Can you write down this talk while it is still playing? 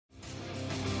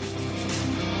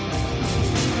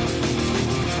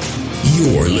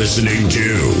You're listening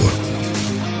to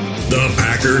the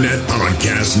Packernet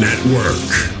Podcast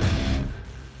Network.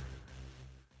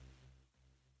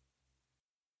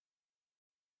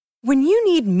 When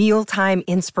you need mealtime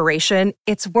inspiration,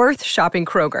 it's worth shopping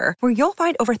Kroger, where you'll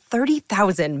find over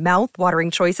 30,000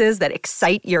 mouth-watering choices that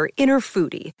excite your inner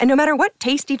foodie. And no matter what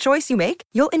tasty choice you make,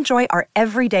 you'll enjoy our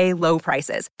everyday low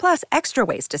prices, plus extra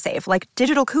ways to save, like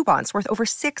digital coupons worth over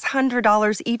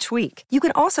 $600 each week. You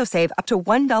can also save up to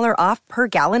 $1 off per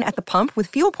gallon at the pump with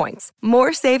fuel points.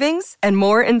 More savings and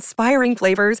more inspiring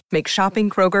flavors make shopping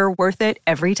Kroger worth it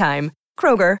every time.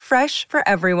 Kroger, fresh for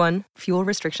everyone. Fuel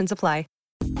restrictions apply.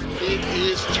 It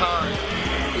is time.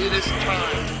 It is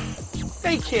time.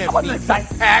 They can't beat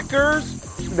the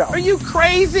Packers. No. Are you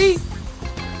crazy?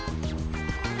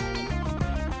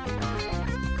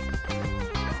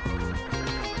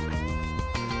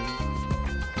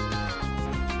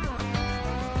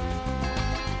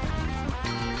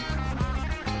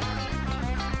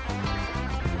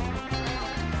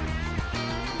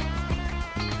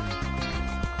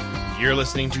 You're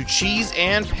listening to Cheese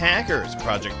and Packers,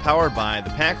 project powered by the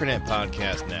Packernet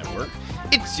Podcast Network.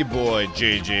 It's your boy,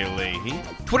 JJ Leahy.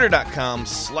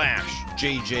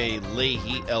 Twitter.com/JJ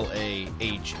Leahy,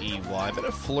 L-A-H-E-Y. Been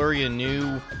a flurry of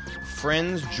new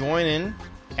friends joining.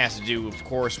 Has to do, of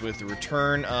course, with the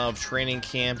return of training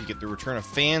camp. You get the return of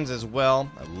fans as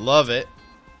well. I love it.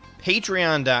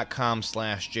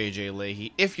 Patreon.com/JJ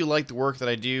Leahy. If you like the work that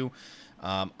I do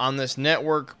on this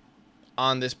network,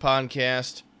 on this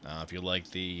podcast, if you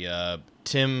like the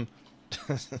Tom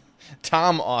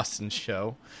Austin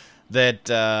show that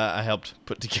I helped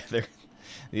put together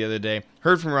the other day.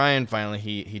 Heard from Ryan finally.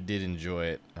 He did enjoy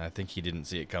it. I think he didn't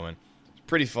see it coming. It's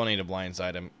pretty funny to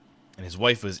blindside him. And his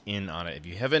wife was in on it. If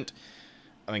you haven't,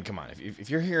 I mean, come on. If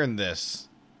you're hearing this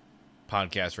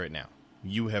podcast right now,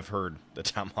 you have heard the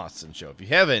Tom Austin show. If you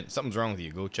haven't, something's wrong with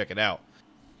you. Go check it out.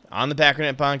 On the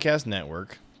Packernet Podcast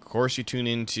Network. Of course, you tune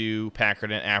into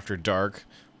Packernet After Dark,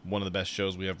 one of the best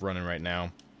shows we have running right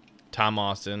now. Tom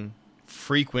Austin,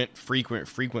 frequent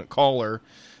caller,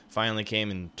 finally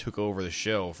came and took over the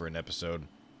show for an episode.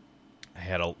 I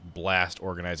had a blast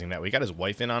organizing that. We got his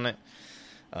wife in on it.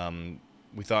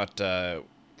 We thought,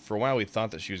 for a while, we thought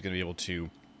that she was going to be able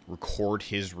to record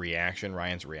his reaction,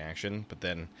 Ryan's reaction, but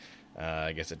then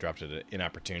I guess it dropped at an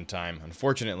inopportune time,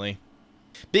 unfortunately.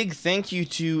 Big thank you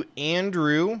to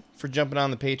Andrew for jumping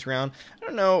on the Patreon. I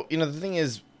don't know, the thing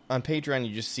is, on Patreon,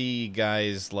 you just see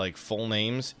guys like full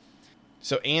names.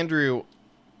 So, Andrew,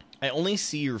 I only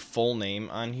see your full name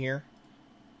on here.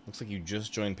 Looks like you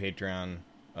just joined Patreon,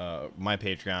 my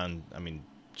Patreon,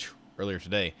 earlier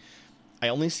today. I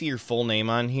only see your full name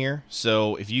on here.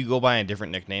 So, if you go by a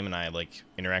different nickname and I,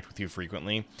 interact with you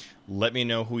frequently, let me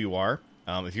know who you are.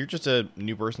 If you're just a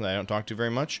new person that I don't talk to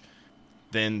very much,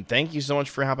 then thank you so much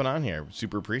for hopping on here.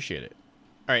 Super appreciate it.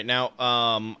 All right, now,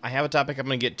 I have a topic I'm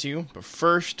going to get to, but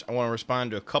first, I want to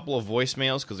respond to a couple of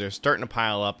voicemails because they're starting to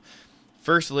pile up.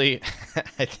 Firstly,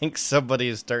 I think somebody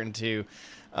is starting to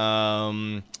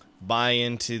buy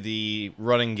into the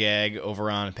running gag over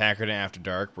on Packernet After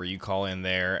Dark, where you call in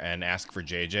there and ask for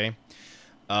JJ,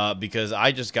 because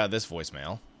I just got this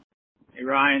voicemail. Hey,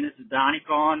 Ryan, this is Donnie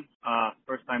calling,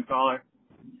 first-time caller.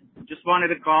 Just wanted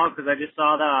to call because I just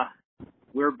saw the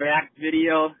We're Back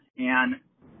video, and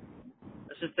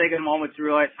just taking a moment to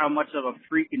realize how much of a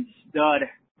freaking stud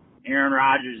Aaron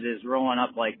Rodgers is rolling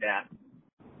up like that.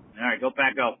 All right, go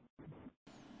Pack, go.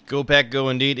 Go Pack, go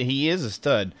indeed. He is a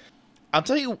stud. I'll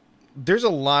tell you, there's a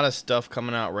lot of stuff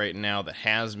coming out right now that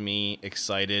has me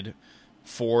excited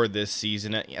for this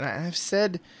season. And I've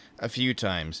said a few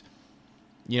times,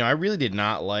 I really did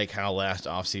not like how last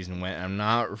offseason went. I'm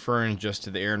not referring just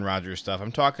to the Aaron Rodgers stuff.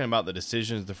 I'm talking about the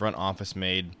decisions the front office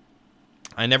made.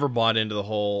 I never bought into the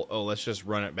whole, let's just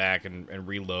run it back and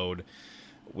reload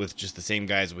with just the same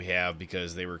guys we have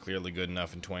because they were clearly good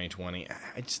enough in 2020.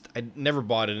 I never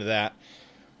bought into that.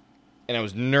 And I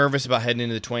was nervous about heading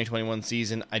into the 2021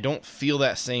 season. I don't feel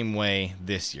that same way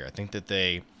this year. I think that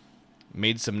they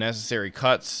made some necessary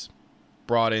cuts,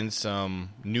 brought in some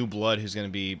new blood who's going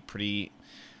to be pretty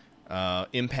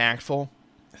impactful.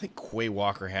 I think Quay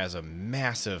Walker has a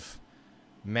massive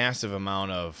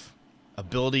amount of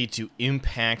ability to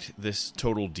impact this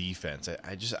total defense.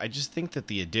 I just think that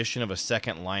the addition of a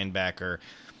second linebacker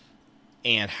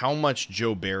and how much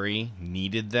Joe Barry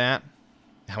needed that,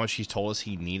 how much he's told us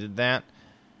he needed that,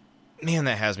 man,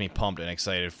 that has me pumped and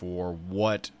excited for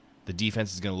what the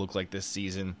defense is going to look like this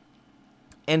season.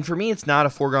 And for me, it's not a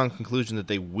foregone conclusion that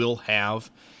they will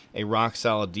have a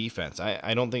rock-solid defense.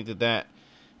 I don't think that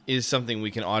is something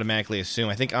we can automatically assume.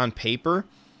 I think on paper,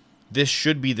 this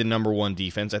should be the number one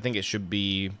defense. I think it should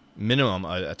be minimum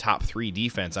a top 3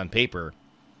 defense on paper.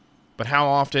 But how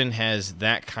often has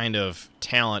that kind of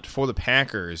talent for the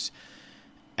Packers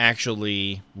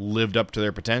actually lived up to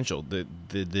their potential?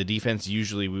 The defense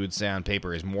usually, we would say on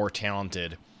paper, is more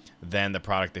talented than the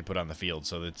product they put on the field.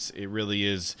 So it really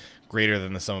is greater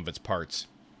than the sum of its parts.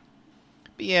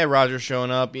 But yeah, Rodgers showing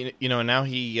up, and now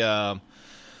he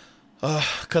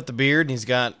cut the beard,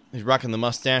 and he's rocking the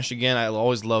mustache again. I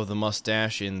always love the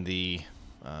mustache in the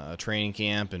training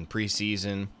camp and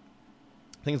preseason.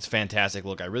 I think it's a fantastic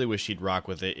look. I really wish he'd rock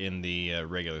with it in the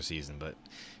regular season, but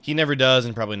he never does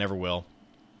and probably never will.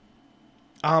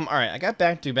 All right, I got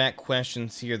back-to-back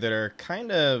questions here that are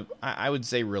kind of, I would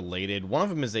say, related. One of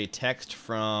them is a text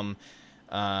from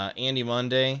Andy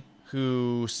Monday,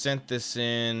 who sent this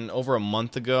in over a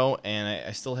month ago, and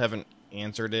I still haven't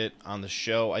answered it on the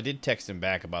show. I did text him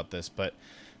back about this, but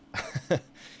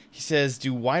he says,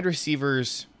 do wide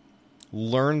receivers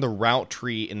learn the route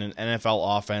tree in an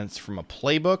NFL offense from a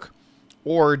playbook,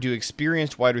 or do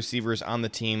experienced wide receivers on the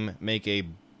team make a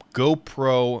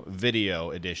GoPro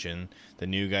video edition that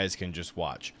new guys can just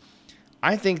watch?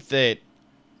 I think that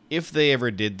if they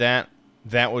ever did that,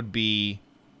 that would be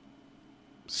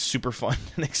super fun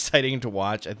and exciting to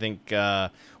watch. I think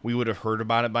we would have heard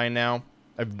about it by now.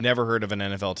 I've never heard of an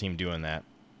NFL team doing that.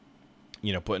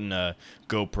 Putting a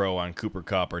GoPro on Cooper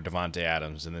Kupp or Devontae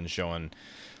Adams and then showing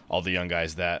all the young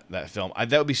guys that film.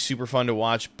 That would be super fun to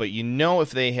watch, but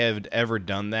if they had ever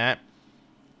done that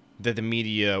the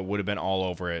media would have been all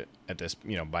over it at this,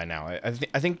 by now.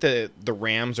 I think the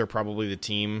Rams are probably the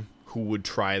team who would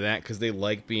try that because they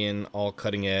like being all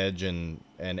cutting edge and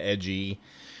edgy.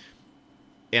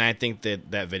 And I think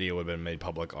that video would have been made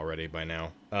public already by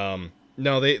now.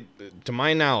 No, to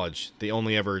my knowledge, they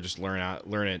only ever just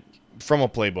learn it from a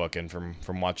playbook and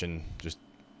from watching just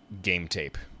game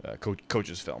tape,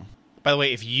 coach's film. By the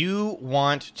way, if you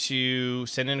want to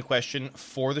send in a question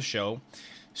for the show,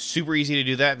 super easy to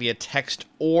do that via text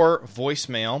or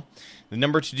voicemail. The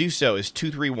number to do so is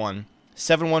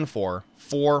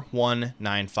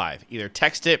 231-714-4195. Either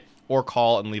text it or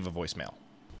call and leave a voicemail.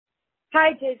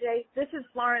 Hi, JJ. This is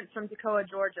Florence from Toccoa,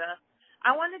 Georgia.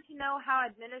 I wanted to know how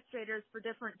administrators for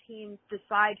different teams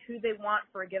decide who they want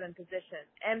for a given position.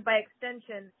 And by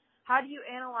extension, how do you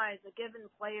analyze a given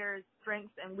player's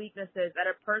strengths and weaknesses at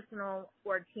a personal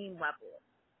or team level?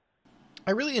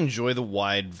 I really enjoy the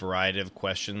wide variety of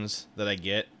questions that I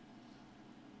get.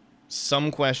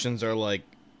 Some questions are like,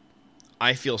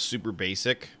 I feel super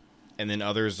basic, and then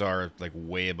others are like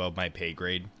way above my pay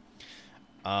grade.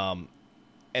 And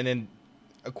then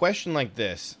a question like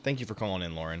this, thank you for calling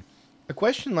in, Lauren. A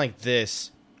question like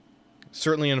this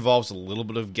certainly involves a little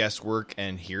bit of guesswork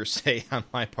and hearsay on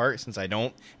my part, since I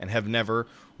don't and have never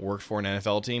worked for an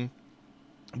NFL team.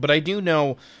 But I do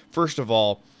know, first of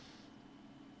all,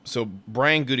 so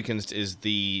Brian Gutekunst is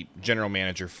the general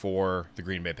manager for the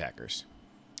Green Bay Packers.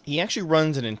 He actually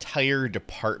runs an entire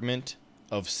department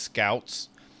of scouts.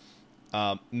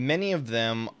 Many of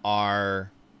them are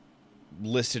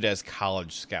listed as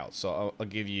college scouts. So I'll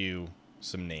give you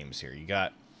some names here. You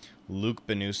got Luke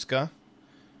Benuska,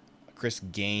 Chris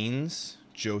Gaines,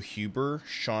 Joe Huber,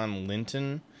 Sean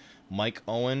Linton, Mike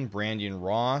Owen, Brandon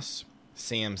Ross,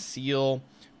 Sam Seal,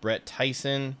 Brett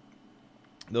Tyson.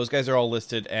 Those guys are all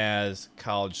listed as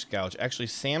college scouts. Actually,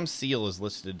 Sam Seal is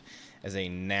listed as a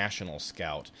national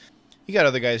scout. You got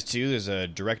other guys too. There's a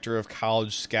director of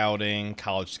college scouting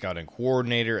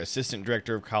coordinator, assistant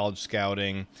director of college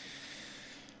scouting.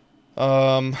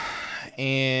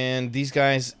 And these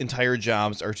guys' entire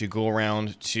jobs are to go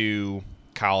around to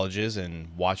colleges and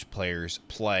watch players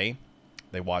play.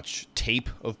 They watch tape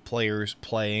of players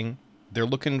playing. They're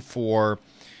looking for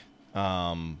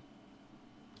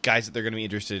guys that they're going to be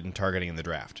interested in targeting in the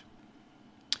draft.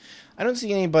 I don't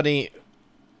see anybody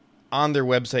on their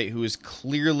website who is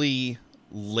clearly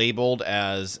labeled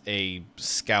as a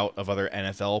scout of other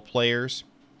NFL players.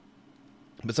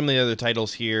 But some of the other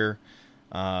titles here,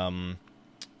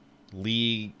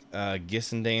 Lee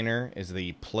Gissendaner is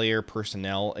the player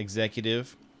personnel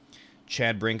executive.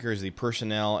 Chad Brinker is the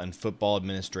personnel and football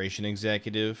administration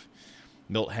executive.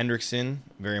 Milt Hendrickson,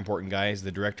 very important guy, is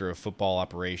the director of football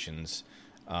operations.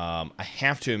 I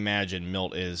have to imagine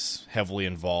Milt is heavily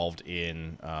involved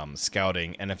in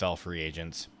scouting NFL free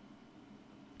agents.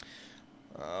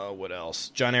 What else?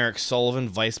 John Eric Sullivan,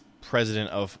 vice president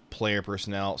of player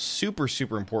personnel. Super,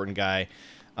 super important guy.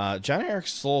 John Eric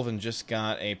Sullivan just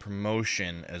got a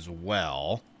promotion as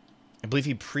well. I believe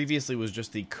he previously was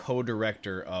just the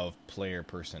co-director of player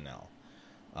personnel.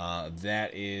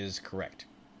 That is correct.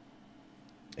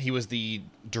 He was the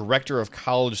director of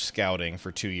college scouting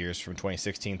for 2 years, from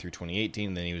 2016 through 2018.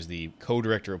 And then he was the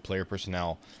co-director of player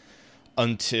personnel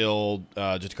until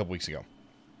just a couple weeks ago.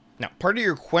 Now, part of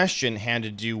your question had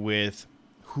to do with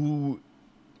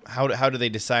how do they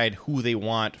decide who they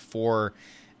want for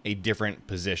a different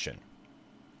position.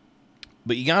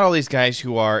 But you got all these guys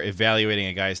who are evaluating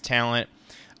a guy's talent.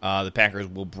 The Packers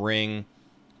will bring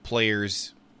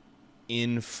players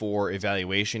in for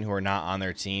evaluation who are not on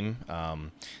their team.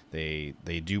 They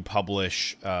do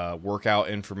publish workout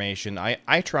information.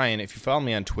 I try and, if you follow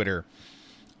me on Twitter,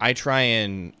 I try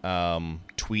and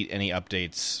tweet any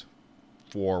updates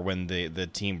for when the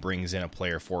team brings in a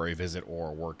player for a visit or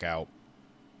a workout.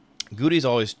 Goody's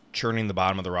always churning the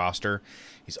bottom of the roster.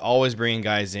 He's always bringing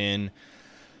guys in.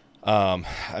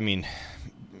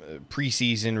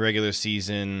 Preseason, regular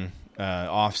season,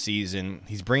 off season.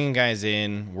 He's bringing guys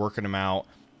in, working them out.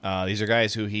 These are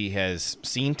guys who he has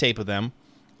seen tape of them,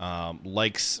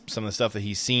 likes some of the stuff that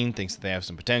he's seen, thinks that they have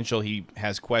some potential. He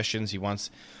has questions. He wants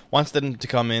them to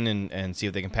come in and see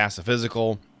if they can pass the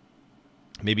physical.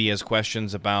 Maybe he has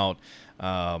questions about,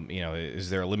 is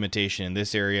there a limitation in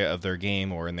this area of their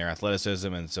game or in their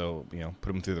athleticism, and so,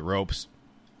 put them through the ropes.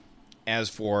 As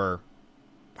for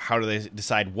how do they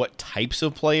decide what types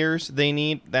of players they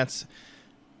need, that's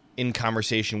in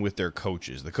conversation with their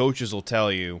coaches. The coaches will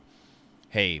tell you,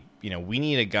 hey, we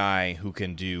need a guy who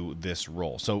can do this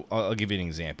role. So I'll give you an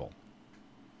example.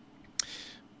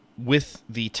 With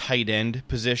the tight end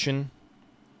position,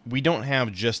 we don't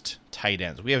have just tight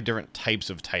ends. We have different types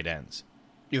of tight ends.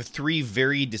 You have three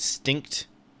very distinct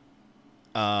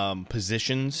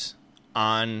positions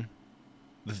on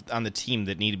the team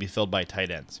that need to be filled by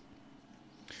tight ends.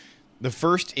 The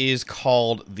first is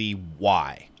called the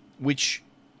Y, which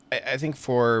I think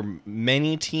for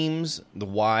many teams, the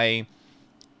Y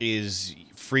is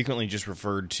frequently just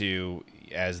referred to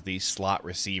as the slot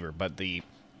receiver, but the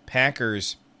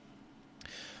Packers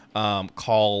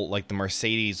call, like, the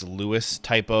Mercedes Lewis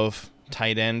type of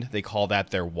tight end, they call that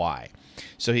their Y.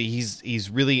 So he's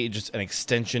really just an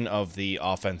extension of the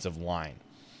offensive line.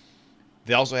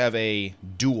 They also have a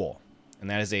dual, and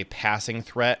that is a passing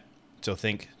threat. So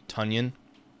think Tunyon.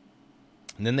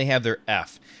 And then they have their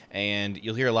F, and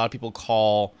you'll hear a lot of people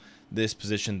call this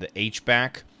position the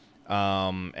H-back.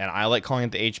 And I like calling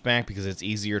it the H-back because it's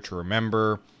easier to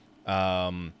remember.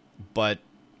 But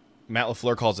Matt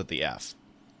LaFleur calls it the F.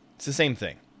 It's the same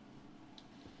thing.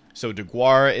 So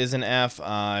DeGuara is an F.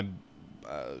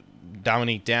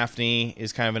 Dominique Daphne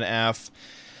is kind of an F.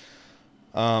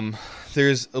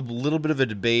 There's a little bit of a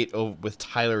debate with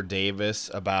Tyler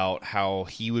Davis about how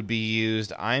he would be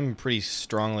used. I'm pretty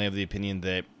strongly of the opinion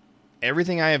that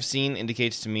everything I have seen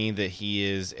indicates to me that he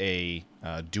is a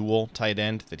dual tight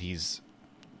end, that he's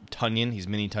Tunyon, he's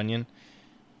mini Tunyon.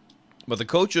 But the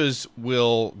coaches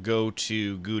will go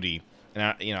to Goody. And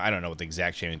I don't know what the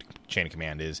exact chain of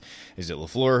command is. Is it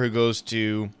LaFleur who goes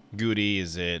to Goody?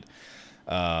 Is it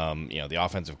the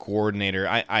offensive coordinator?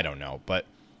 I don't know. But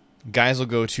guys will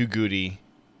go to Goody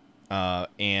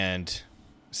and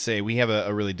say, we have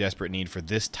a really desperate need for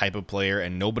this type of player,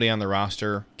 and nobody on the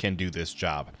roster can do this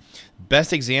job.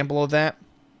 Best example of that,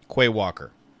 Quay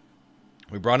Walker.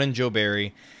 We brought in Joe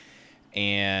Barry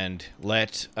and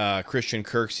let Christian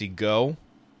Kirksey go.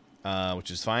 Which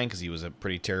is fine because he was a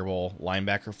pretty terrible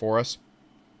linebacker for us.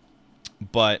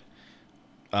 But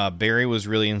Barry was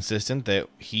really insistent that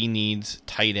he needs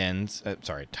tight ends.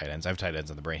 Tight ends. I have tight ends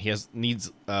on the brain. He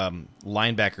needs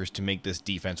linebackers to make this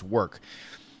defense work.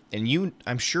 And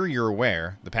I'm sure you're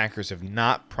aware, the Packers have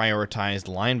not prioritized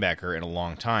linebacker in a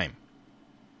long time.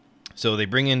 So they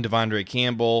bring in Devondre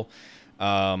Campbell.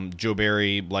 Joe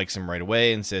Barry likes him right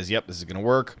away and says, yep, this is going to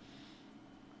work.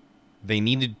 They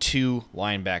needed 2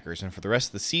 linebackers, and for the rest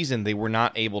of the season, they were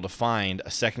not able to find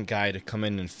a second guy to come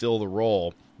in and fill the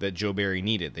role that Joe Barry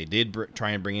needed. They did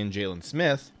try and bring in Jalen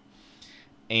Smith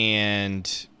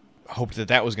and hoped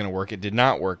that was going to work. It did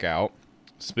not work out.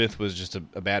 Smith was just a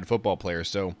bad football player.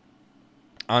 So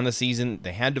on the season,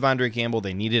 they had Devondre Campbell.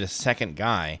 They needed a second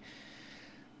guy,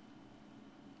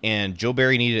 and Joe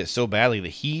Barry needed it so badly that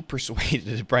he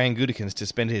persuaded Brian Gutekunst to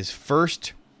spend his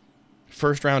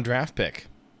first-round draft pick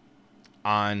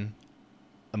on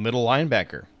a middle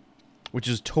linebacker, which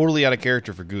is totally out of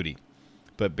character for Goody.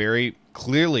 But Barry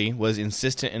clearly was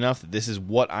insistent enough that this is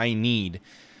what I need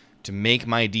to make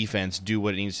my defense do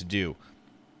what it needs to do.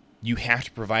 You have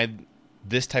to provide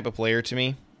this type of player to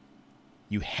me.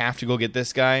 You have to go get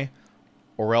this guy,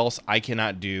 or else I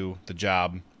cannot do the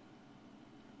job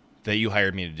that you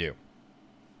hired me to do.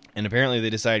 And apparently they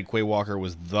decided Quay Walker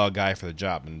was the guy for the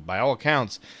job. And by all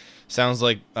accounts, sounds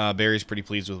like Barry's pretty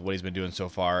pleased with what he's been doing so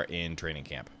far in training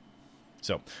camp.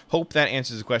 So, hope that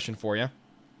answers the question for you.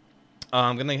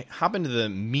 I'm going to hop into the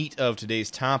meat of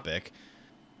today's topic,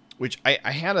 which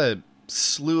I had a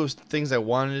slew of things I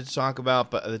wanted to talk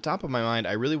about, but at the top of my mind,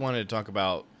 I really wanted to talk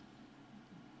about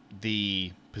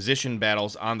the position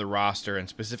battles on the roster, and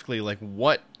specifically like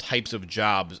what types of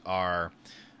jobs are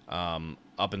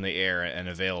up in the air and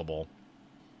available.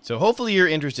 So hopefully you're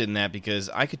interested in that, because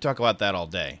I could talk about that all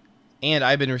day. And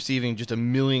I've been receiving just a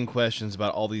million questions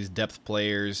about all these depth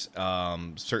players,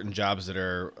 certain jobs that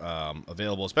are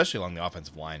available, especially along the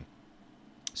offensive line.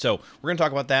 So we're going to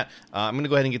talk about that. I'm going to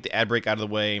go ahead and get the ad break out of the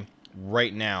way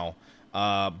right now.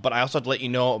 But I also have to let you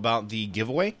know about the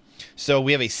giveaway. So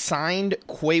we have a signed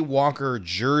Quay Walker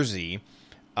jersey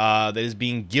that is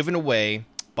being given away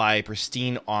by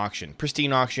Pristine Auction.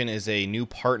 Pristine Auction is a new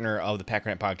partner of the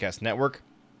Packernet Podcast Network.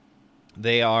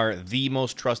 They are the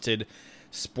most trusted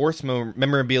sports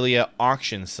memorabilia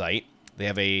auction site. They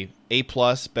have a A+,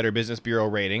 Better Business Bureau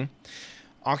rating.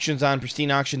 Auctions on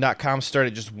pristineauction.com start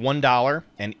at just $1,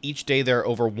 and each day there are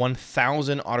over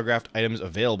 1,000 autographed items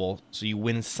available, so you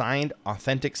win signed,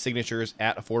 authentic signatures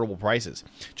at affordable prices.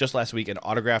 Just last week, an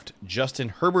autographed Justin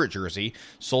Herbert jersey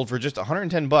sold for just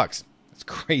 $110. It's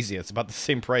crazy. It's about the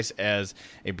same price as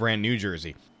a brand new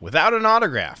jersey without an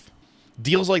autograph.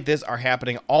 Deals like this are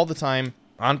happening all the time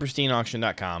on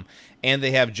pristineauction.com, and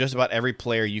they have just about every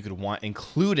player you could want,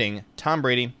 including Tom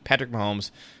Brady, Patrick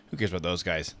Mahomes. Who cares about those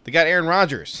guys? They got Aaron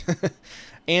Rodgers,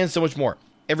 and so much more.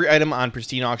 Every item on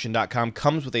pristineauction.com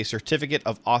comes with a certificate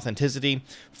of authenticity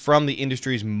from the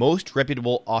industry's most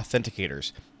reputable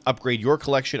authenticators. Upgrade your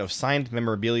collection of signed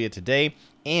memorabilia today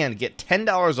and get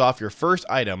 $10 off your first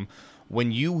item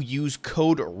when you use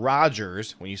code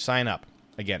Rogers when you sign up.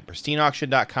 Again,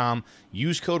 pristineauction.com,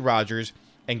 use code Rogers,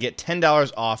 and get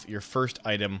 $10 off your first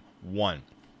item one.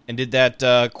 And did that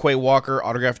Quay Walker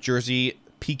autographed jersey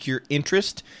pique your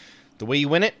interest? The way you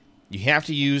win it, you have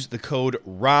to use the code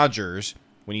Rogers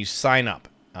when you sign up.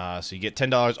 So you get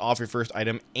 $10 off your first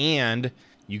item, and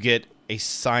you get a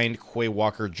signed Quay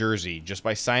Walker jersey just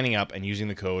by signing up and using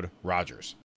the code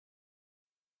Rogers.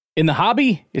 In the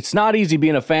hobby, it's not easy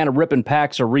being a fan of ripping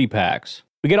packs or repacks.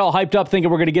 We get all hyped up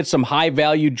thinking we're going to get some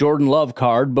high-value Jordan Love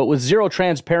card, but with zero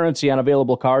transparency on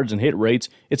available cards and hit rates,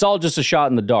 it's all just a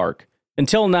shot in the dark.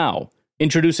 Until now.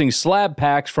 Introducing slab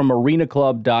packs from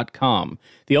arenaclub.com,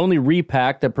 the only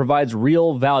repack that provides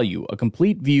real value, a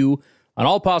complete view on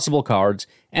all possible cards,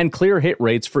 and clear hit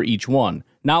rates for each one.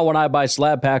 Now when I buy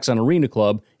slab packs on Arena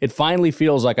Club, it finally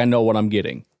feels like I know what I'm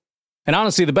getting. And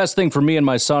honestly, the best thing for me and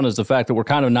my son is the fact that we're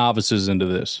kind of novices into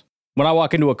this. When I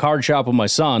walk into a card shop with my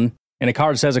son, and a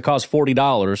card says it costs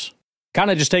 $40,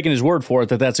 kind of just taking his word for it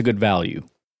that that's a good value.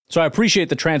 So I appreciate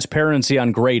the transparency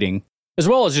on grading, as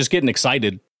well as just getting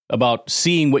excited about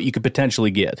seeing what you could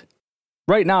potentially get.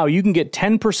 Right now, you can get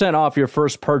 10% off your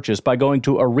first purchase by going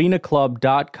to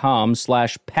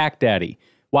arenaclub.com/packdaddy.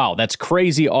 Wow, that's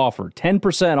crazy offer.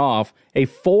 10% off a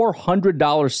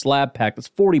 $400 slab pack. That's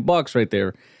 $40 right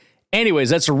there. Anyways,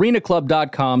 that's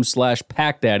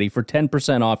arenaclub.com/packdaddy for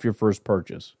 10% off your first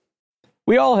purchase.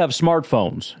 We all have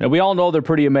smartphones, and we all know they're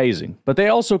pretty amazing, but they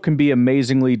also can be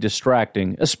amazingly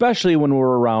distracting, especially when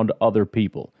we're around other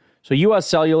people. So US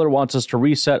Cellular wants us to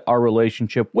reset our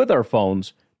relationship with our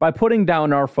phones by putting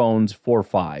down our phones for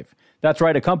 $5. That's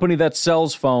right, a company that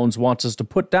sells phones wants us to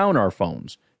put down our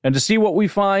phones. And to see what we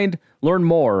find, learn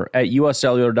more at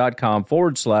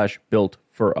uscellular.com/built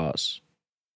for us.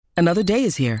 Another day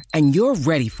is here, and you're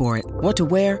ready for it. What to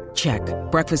wear? Check.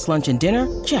 Breakfast, lunch, and dinner?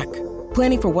 Check.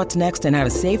 Planning for what's next and how to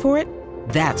save for it?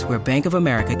 That's where Bank of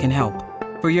America can help.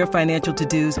 For your financial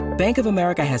to-dos, Bank of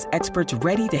America has experts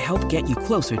ready to help get you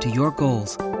closer to your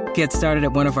goals. Get started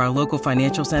at one of our local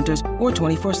financial centers or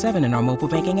 24/7 in our mobile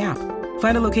banking app.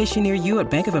 Find a location near you at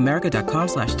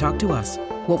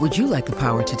bankofamerica.com/talktous. What would you like the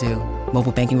power to do?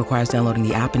 Mobile banking requires downloading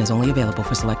the app and is only available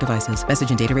for select devices.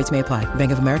 Message and data rates may apply.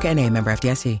 Bank of America NA, member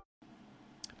FDIC.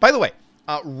 By the way,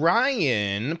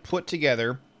 Ryan put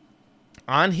together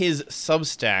on his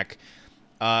Substack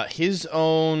his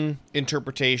own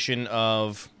interpretation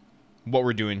of what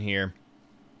we're doing here.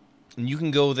 And you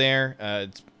can go there.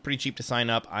 It's pretty cheap to sign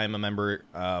up. I'm a member.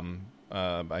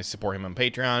 I support him on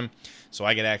Patreon, so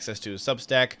I get access to his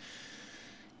Substack.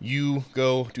 You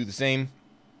go do the same.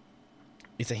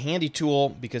 It's a handy tool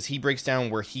because he breaks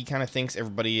down where he kind of thinks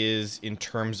everybody is in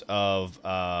terms of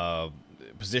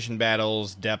position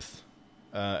battles, depth,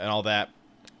 and all that.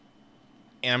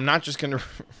 And I'm not just going to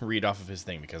read off of his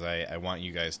thing because I want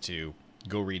you guys to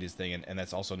go read his thing, and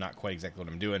that's also not quite exactly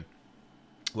what I'm doing.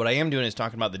 What I am doing is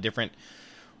talking about the different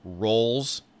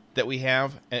roles that we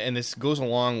have, and this goes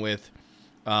along with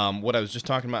what I was just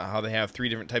talking about, how they have 3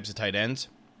 different types of tight ends.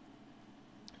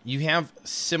 You have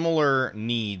similar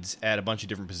needs at a bunch of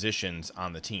different positions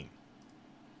on the team.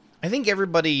 I think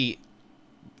everybody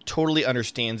totally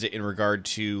understands it in regard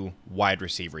to wide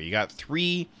receiver. You got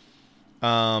 3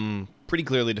 pretty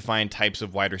clearly defined types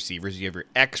of wide receivers. You have your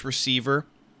X receiver.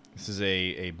 This is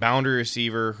a boundary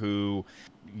receiver who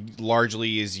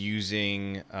largely is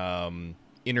using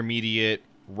intermediate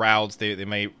routes. They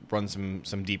might run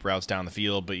some deep routes down the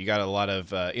field, but you got a lot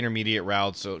of intermediate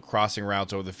routes, so crossing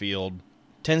routes over the field.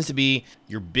 Tends to be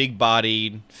your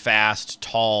big-bodied, fast,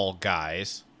 tall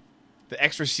guys. The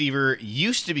X receiver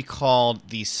used to be called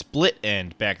the split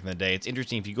end back in the day. It's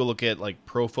interesting if you go look at like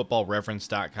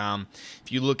ProFootballReference.com.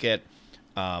 If you look at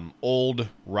old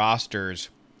rosters,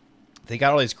 they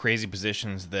got all these crazy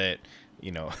positions that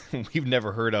we've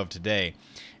never heard of today.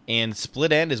 And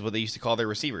split end is what they used to call their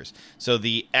receivers. So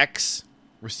the X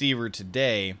receiver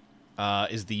today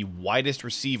is the widest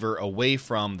receiver away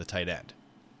from the tight end.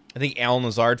 I think Allen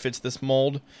Lazard fits this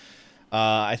mold.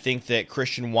 I think that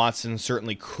Christian Watson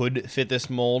certainly could fit this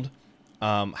mold.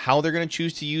 How they're going to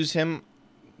choose to use him,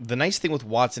 the nice thing with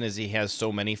Watson is he has so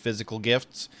many physical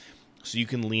gifts, so you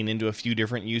can lean into a few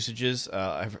different usages.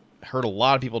 I've heard a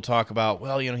lot of people talk about,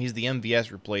 he's the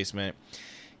MVS replacement.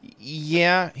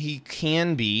 Yeah, he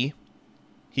can be.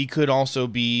 He could also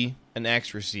be an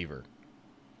X receiver.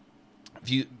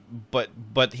 But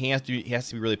he has to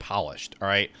be really polished, all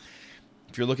right?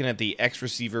 If you're looking at the X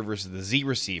receiver versus the Z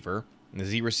receiver, and the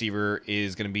Z receiver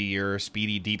is going to be your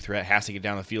speedy deep threat, has to get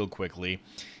down the field quickly.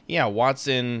 Yeah,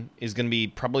 Watson is going to be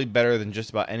probably better than just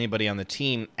about anybody on the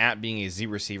team at being a Z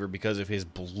receiver because of his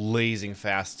blazing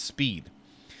fast speed.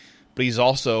 But he's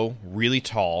also really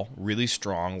tall, really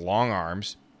strong, long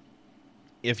arms.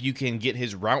 If you can get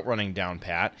his route running down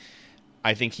pat,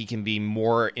 I think he can be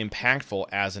more impactful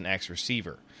as an X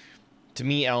receiver. To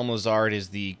me, Allen Lazard is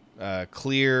the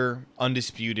clear,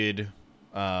 undisputed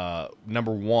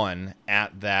number 1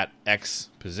 at that X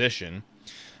position.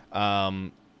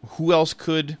 Who else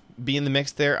could be in the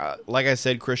mix there? Like I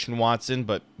said, Christian Watson,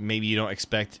 but maybe you don't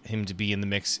expect him to be in the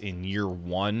mix in year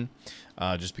 1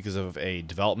 just because of a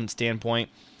development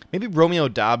standpoint. Maybe Romeo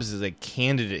Doubs is a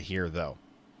candidate here, though.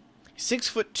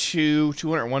 6'2",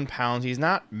 201 pounds. He's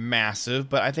not massive,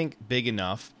 but I think big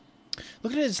enough.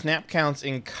 Looking at his snap counts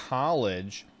in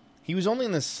college, he was only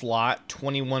in the slot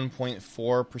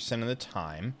 21.4% of the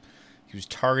time. He was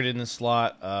targeted in the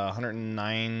slot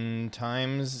 109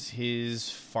 times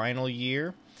his final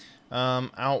year.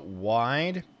 Out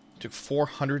wide, took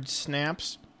 400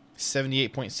 snaps,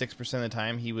 78.6% of the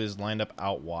time he was lined up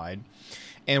out wide.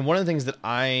 And one of the things that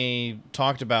I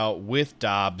talked about with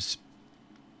Doubs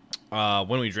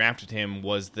when we drafted him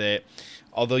was that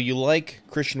although you like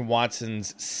Christian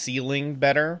Watson's ceiling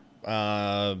better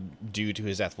due to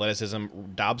his athleticism,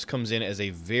 Doubs comes in as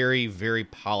a very, very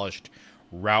polished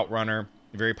route runner,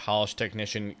 very polished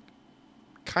technician.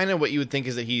 Kind of what you would think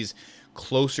is that he's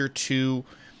closer to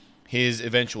his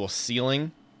eventual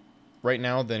ceiling right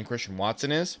now than Christian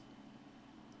Watson is.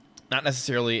 Not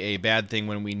necessarily a bad thing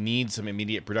when we need some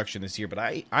immediate production this year, but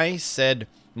I said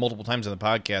multiple times on the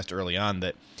podcast early on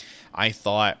that I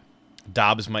thought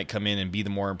Doubs might come in and be the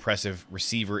more impressive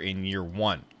receiver in year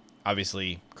 1.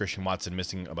 Obviously, Christian Watson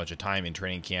missing a bunch of time in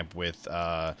training camp with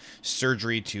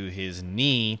surgery to his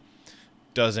knee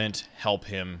doesn't help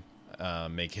him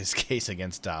make his case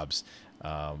against Doubs.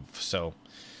 So,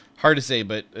 hard to say,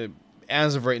 but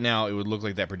as of right now, it would look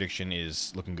like that prediction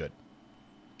is looking good.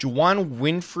 Juwann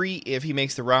Winfree, if he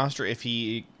makes the roster, if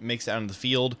he makes it out on the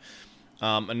field,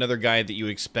 another guy that you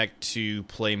would expect to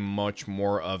play much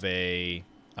more of a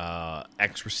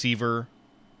X receiver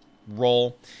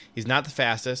role. He's not the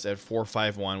fastest at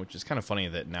 4.51, which is kind of funny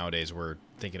that nowadays we're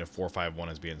thinking of 4.51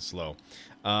 as being slow.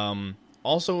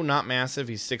 Also not massive.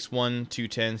 He's 6'1",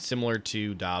 210, similar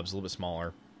to Doubs, a little bit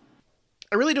smaller.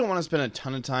 I really don't want to spend a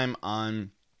ton of time on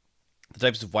the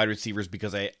types of wide receivers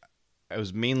because I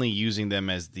was mainly using them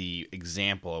as the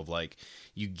example of, like,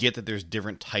 you get that there's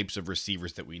different types of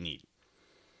receivers that we need.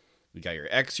 We got your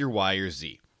X, your Y, your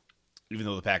Z. Even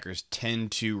though the Packers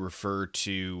tend to refer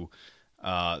to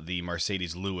the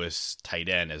Mercedes Lewis tight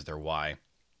end as their Y.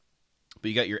 But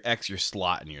you got your X, your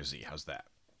slot, and your Z. How's that?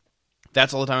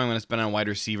 That's all the time I'm going to spend on wide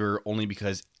receiver, only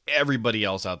because everybody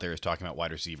else out there is talking about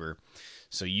wide receiver.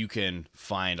 So you can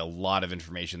find a lot of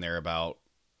information there about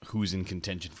who's in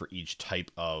contention for each type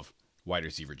of wide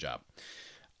receiver job.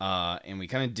 And we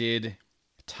kind of did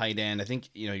tight end. I think,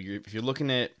 if you're looking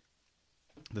at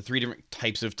the 3 different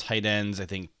types of tight ends, I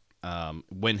think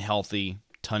when healthy,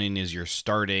 Tunyon is your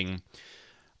starting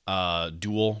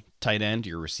dual tight end,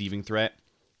 your receiving threat.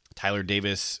 Tyler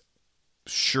Davis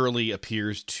surely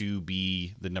appears to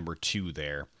be the number 2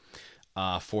 there.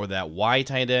 For that Y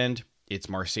tight end, it's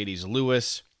Mercedes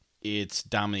Lewis, it's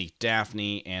Dominique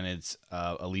Daphne, and it's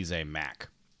Alize Mack.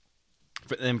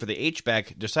 For the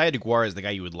H-back, Josiah DeGuara is the guy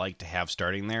you would like to have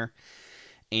starting there.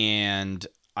 And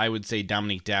I would say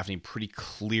Dominique Daphne pretty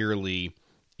clearly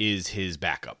is his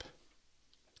backup.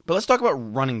 But let's talk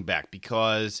about running back,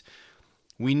 because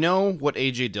we know what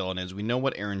A.J. Dillon is. We know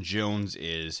what Aaron Jones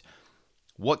is.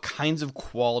 What kinds of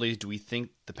qualities do we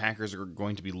think the Packers are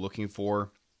going to be looking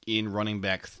for in running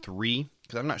back 3?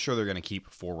 Because I'm not sure they're going to keep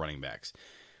 4 running backs.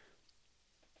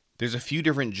 There's a few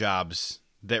different jobs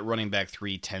that running back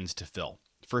 3 tends to fill.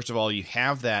 First of all, you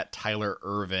have that Tyler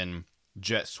Ervin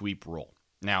jet sweep role.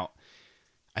 Now,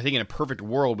 I think in a perfect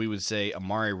world, we would say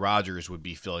Amari Rodgers would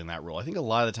be filling that role. I think a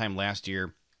lot of the time last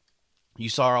year, you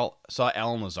saw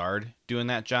Alan Lazard doing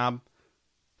that job.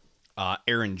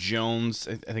 Aaron Jones,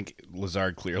 I think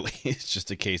Lazard clearly is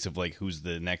just a case of like who's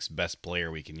the next best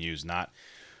player we can use, not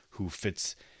who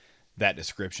fits that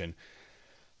description.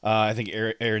 I think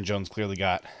Aaron Jones clearly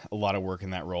got a lot of work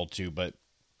in that role too, but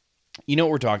you know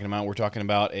what we're talking about. We're talking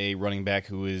about a running back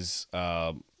who is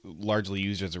largely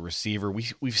used as a receiver.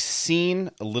 We've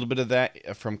seen a little bit of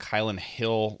that from Kylan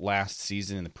Hill last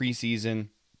season in the preseason.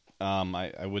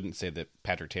 I wouldn't say that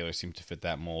Patrick Taylor seems to fit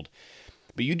that mold.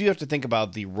 But you do have to think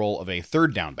about the role of a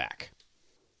third down back.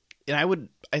 And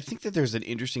I think that there's an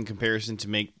interesting comparison to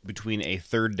make between a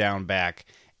third down back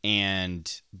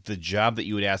and the job that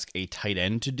you would ask a tight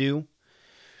end to do,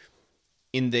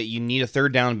 in that you need a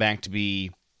third down back to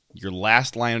be your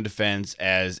last line of defense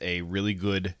as a really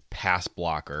good pass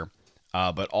blocker,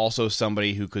 but also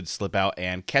somebody who could slip out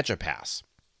and catch a pass.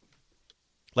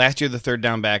 Last year, the third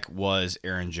down back was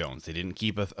Aaron Jones. They didn't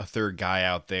keep a third guy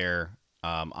out there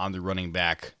on the running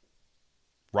back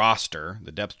roster,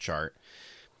 the depth chart,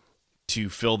 to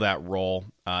fill that role.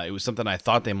 It was something I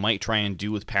thought they might try and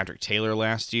do with Patrick Taylor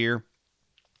last year.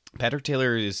 Patrick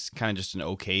Taylor is kind of just an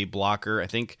okay blocker. I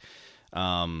think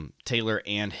Taylor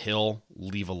and Hill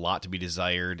leave a lot to be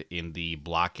desired in the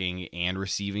blocking and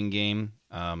receiving game,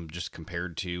 just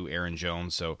compared to Aaron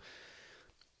Jones. So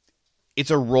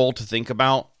it's a role to think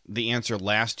about. The answer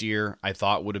last year, I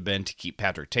thought, would have been to keep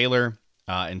Patrick Taylor.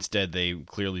 Instead, they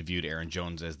clearly viewed Aaron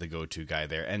Jones as the go-to guy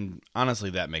there. And honestly,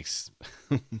 that makes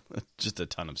just a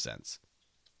ton of sense.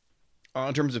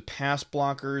 In terms of pass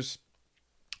blockers,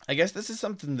 I guess this is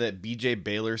something that B.J.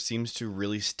 Baylor seems to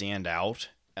really stand out.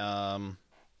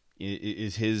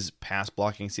 Is his pass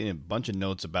blocking. Seen a bunch of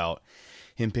notes about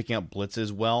him picking up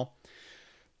blitzes well.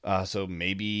 So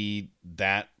maybe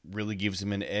that really gives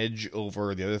him an edge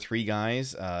over the other 3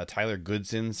 guys. Tyler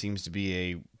Goodson seems to be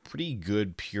a pretty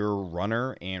good pure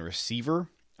runner and receiver.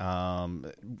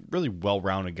 Really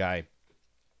well-rounded guy.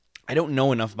 I don't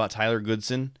know enough about Tyler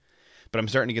Goodson, but I'm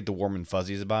starting to get the warm and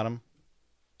fuzzies about him.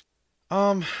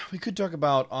 We could talk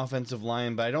about offensive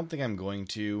line, but I don't think I'm going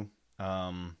to.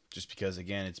 Just because,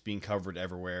 again, it's being covered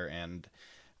everywhere, and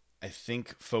I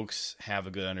think folks have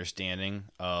a good understanding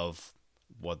of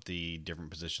what the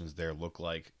different positions there look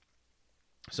like.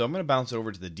 So I'm going to bounce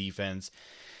over to the defense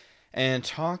and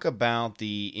talk about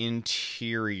the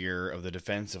interior of the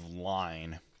defensive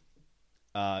line.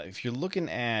 If you're looking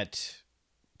at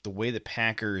the way the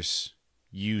Packers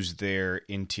use their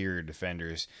interior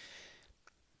defenders,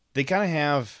 they kind of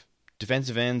have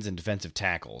defensive ends and defensive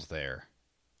tackles there,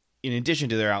 in addition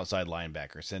to their outside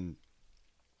linebackers. And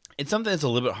it's something that's a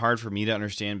little bit hard for me to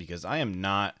understand because I am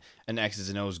not an X's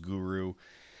and O's guru.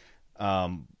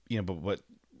 But what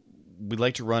we'd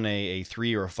like to run a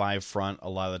 3 or a 5 front a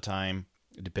lot of the time,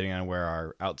 depending on where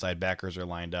our outside backers are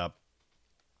lined up.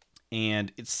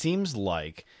 And it seems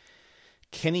like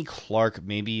Kenny Clark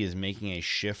maybe is making a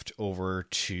shift over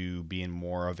to being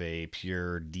more of a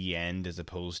pure D end as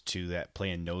opposed to that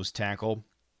playing nose tackle.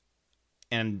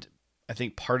 And I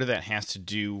think part of that has to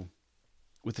do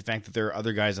with the fact that there are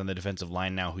other guys on the defensive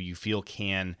line now who you feel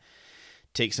can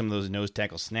take some of those nose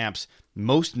tackle snaps,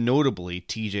 most notably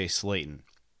TJ Slaton,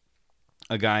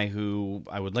 a guy who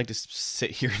I would like to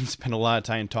sit here and spend a lot of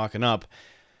time talking up,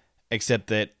 except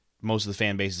that most of the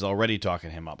fan base is already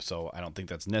talking him up, so I don't think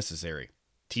that's necessary.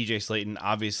 TJ Slaton,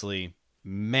 obviously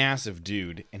massive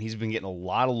dude, and he's been getting a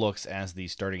lot of looks as the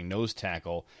starting nose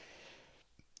tackle.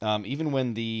 Even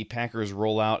when the Packers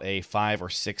roll out a 5 or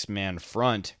 6 man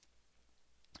front,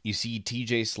 you see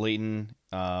TJ Slaton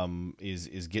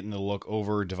is getting the look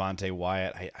over Devontae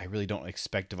Wyatt. I really don't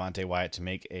expect Devontae Wyatt to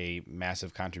make a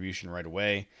massive contribution right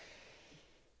away.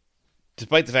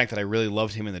 Despite the fact that I really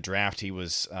loved him in the draft, he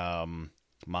was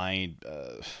my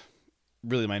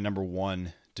number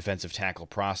 1 defensive tackle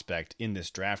prospect in this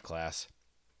draft class.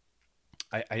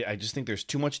 I just think there's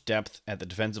too much depth at the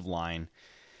defensive line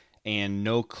and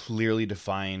no clearly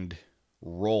defined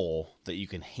role that you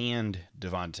can hand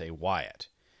Devontae Wyatt.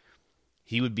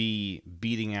 He would be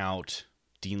beating out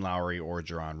Dean Lowry or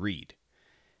Jarran Reed.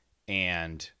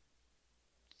 And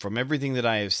from everything that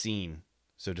I have seen,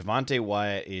 so Devontae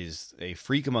Wyatt is a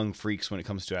freak among freaks when it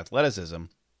comes to athleticism.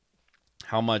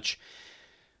 How much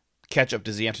catch-up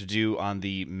does he have to do on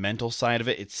the mental side of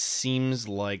it? It seems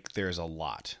like there's a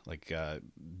lot. Like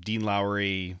Dean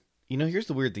Lowry, here's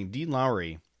the weird thing. Dean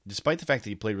Lowry, despite the fact that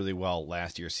he played really well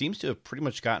last year, seems to have pretty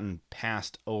much gotten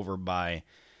passed over by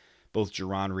both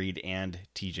Jarran Reed and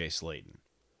TJ Slaton,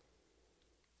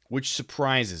 which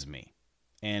surprises me.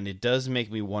 And it does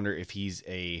make me wonder if he's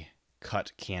a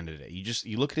cut candidate.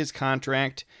 You look at his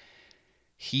contract,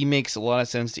 he makes a lot of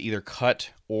sense to either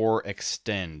cut or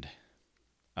extend.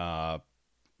 Now.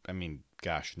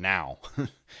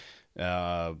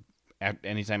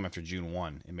 Anytime after June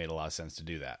 1, it made a lot of sense to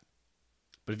do that.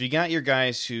 But if you got your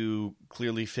guys who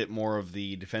clearly fit more of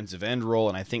the defensive end role,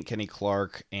 and I think Kenny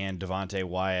Clark and Devontae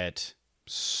Wyatt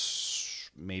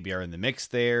maybe are in the mix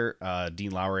there.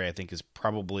 Dean Lowry, I think, is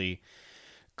probably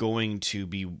going to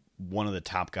be one of the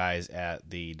top guys at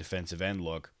the defensive end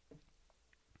look.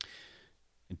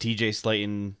 And TJ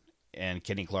Slaton and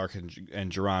Kenny Clark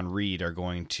and Jarran Reed are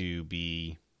going to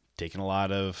be taking a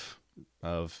lot of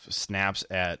snaps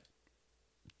at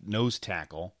nose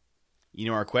tackle.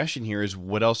 Our question here is,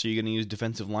 what else are you going to use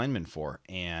defensive linemen for?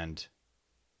 And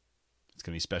it's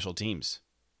going to be special teams.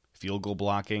 Field goal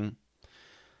blocking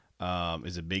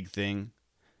is a big thing.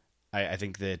 I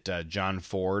think that John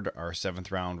Ford, our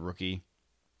 7th-round rookie,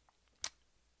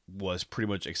 was pretty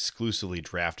much exclusively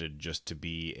drafted just to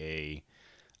be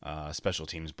a special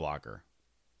teams blocker.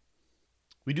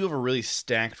 We do have a really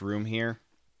stacked room here.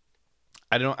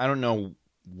 I don't know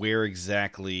where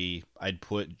exactly I'd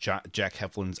put Jack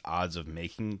Heflin's odds of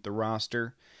making the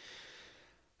roster.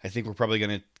 I think we're probably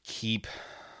going to keep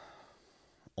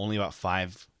only about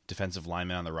 5 defensive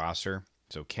linemen on the roster.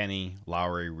 So Kenny,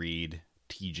 Lowry, Reed,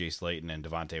 TJ Slaton, and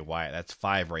Devontae Wyatt. That's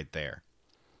 5 right there.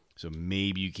 So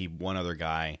maybe you keep one other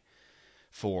guy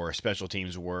for special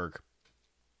teams work.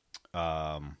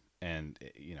 Does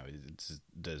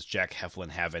Jack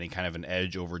Heflin have any kind of an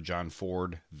edge over John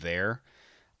Ford there?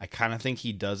 I kind of think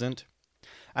he doesn't.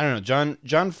 I don't know.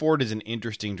 John Ford is an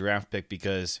interesting draft pick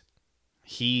because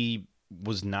he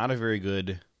was not a very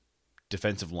good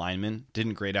defensive lineman.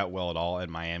 Didn't grade out well at all at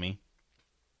Miami.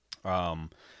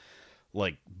 Bottom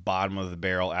of the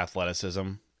barrel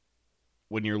athleticism.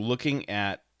 When you're looking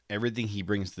at everything he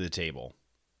brings to the table,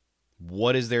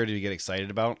 what is there to get excited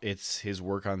about? It's his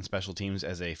work on special teams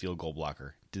as a field goal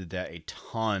blocker. Did that a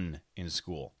ton in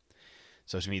school.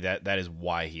 So to me, that is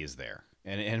why he is there.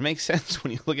 And it makes sense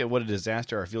when you look at what a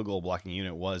disaster our field goal blocking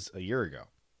unit was a year ago.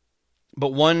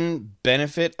 But one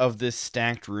benefit of this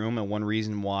stacked room, and one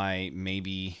reason why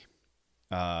maybe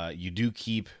you do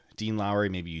keep Dean Lowry,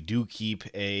 maybe you do keep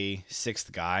a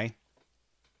 6th guy,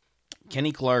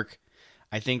 Kenny Clark,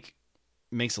 I think,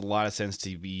 makes a lot of sense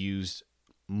to be used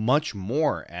much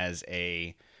more as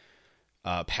a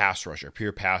pass rusher,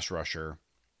 pure pass rusher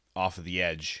off of the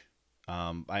edge.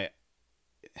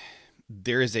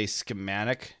 There is a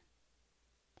schematic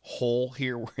hole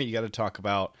here where you got to talk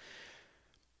about,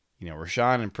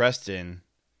 Rashawn and Preston,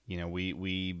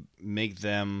 we make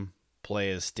them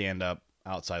play as stand-up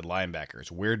outside linebackers.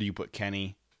 Where do you put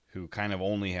Kenny, who kind of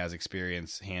only has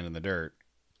experience hand in the dirt?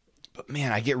 But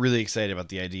man, I get really excited about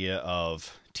the idea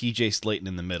of TJ Slaton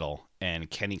in the middle and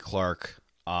Kenny Clark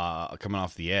coming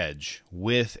off the edge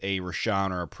with a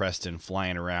Rashawn or a Preston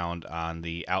flying around on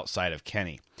the outside of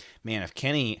Kenny. Man, if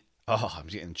Kenny... Oh, I'm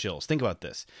getting chills. Think about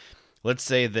this. Let's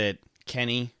say that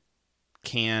Kenny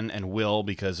can and will,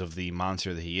 because of the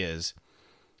monster that he is,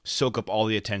 soak up all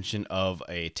the attention of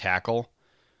a tackle.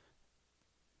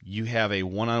 You have a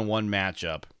one-on-one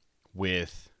matchup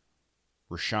with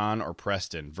Rashawn or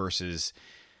Preston versus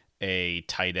a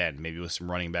tight end, maybe with some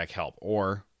running back help,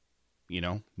 or,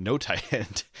 no tight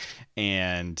end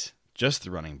and just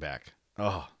the running back.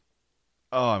 Oh,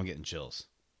 I'm getting chills.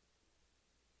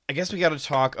 I guess we got to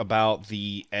talk about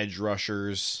the edge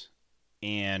rushers,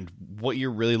 and what you're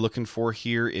really looking for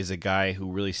here is a guy who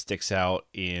really sticks out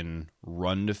in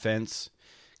run defense,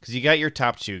 because you got your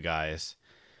top 2 guys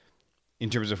in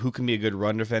terms of who can be a good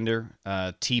run defender.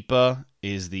 Tipa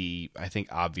is the, I think,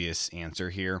 obvious answer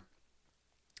here.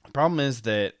 The problem is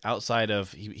that outside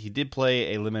of, he did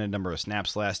play a limited number of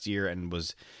snaps last year and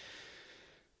was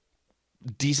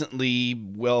decently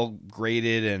well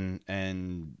graded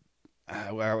and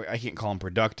I can't call him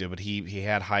productive, but he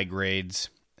had high grades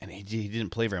and he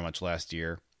didn't play very much last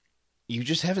year. You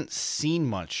just haven't seen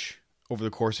much over the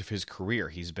course of his career.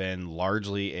 He's been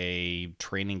largely a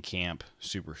training camp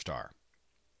superstar.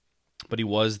 But he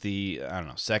was the,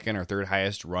 second or third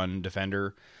highest run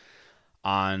defender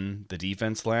on the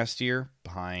defense last year,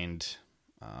 behind,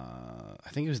 I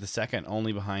think he was the second,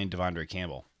 only behind Devondre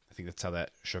Campbell. I think that's how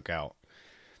that shook out.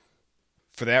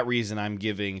 For that reason, I'm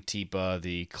giving Tipa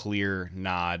the clear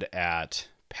nod at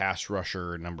pass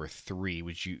rusher number 3,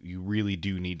 which you really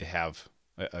do need to have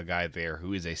a guy there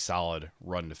who is a solid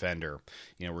run defender.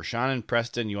 Rashaan and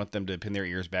Preston, you want them to pin their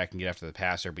ears back and get after the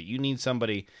passer, but you need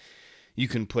somebody you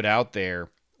can put out there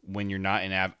when you're not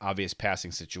in obvious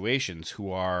passing situations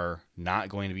who are not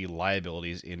going to be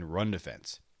liabilities in run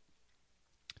defense.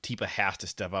 Tipa has to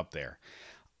step up there.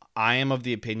 I am of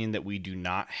the opinion that we do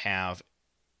not have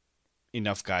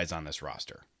enough guys on this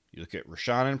roster. You look at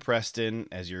Rashaan and Preston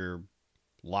as your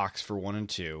locks for 1 and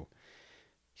 2.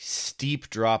 Steep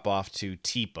drop off to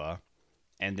Tipa,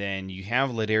 and then you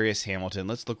have Ladarius Hamilton.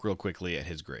 Let's look real quickly at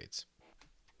his grades.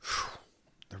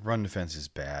 The run defense is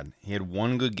bad. He had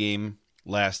one good game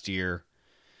last year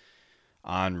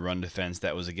on run defense.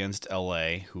 That was against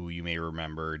LA, who you may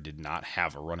remember did not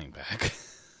have a running back.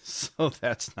 So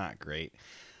that's not great.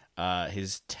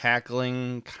 His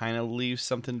tackling kind of leaves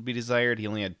something to be desired. He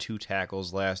only had 2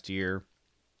 tackles last year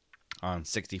on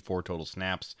 64 total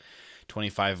snaps,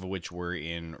 25 of which were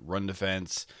in run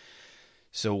defense.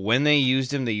 So when they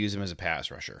used him as a pass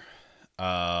rusher.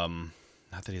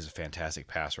 Not that he's a fantastic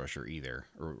pass rusher either,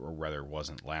 or rather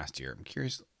wasn't last year. I'm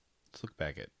curious. Let's look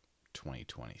back at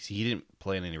 2020. See, he didn't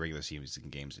play in any regular season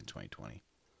games in 2020,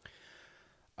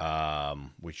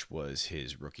 which was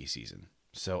his rookie season.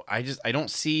 So I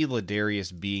don't see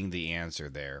Ladarius being the answer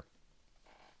there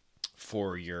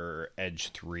for your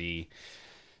edge 3.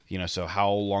 So how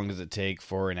long does it take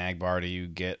for an Agbar to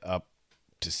get up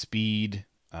to speed?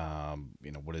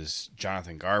 What does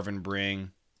Jonathan Garvin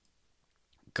bring?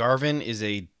 Garvin is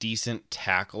a decent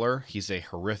tackler. He's a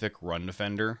horrific run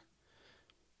defender.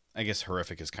 I guess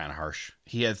horrific is kind of harsh.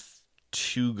 He had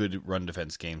 2 good run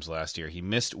defense games last year. He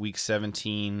missed week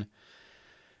 17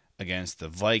 against the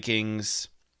Vikings.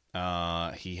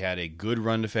 He had a good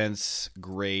run defense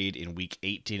grade in week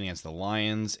 18 against the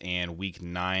Lions and week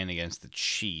 9 against the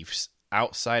Chiefs.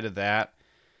 Outside of that,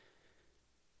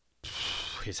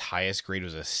 his highest grade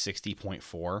was a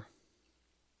 60.4.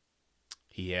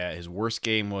 His worst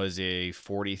game was a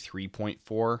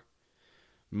 43.4.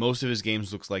 Most of his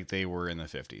games looks like they were in the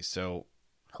 50s. So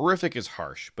horrific is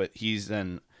harsh, but he's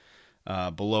then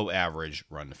below average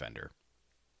run defender.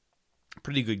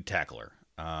 Pretty good tackler.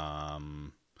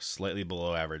 Slightly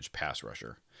below average pass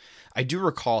rusher. I do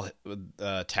recall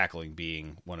tackling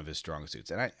being one of his strong suits,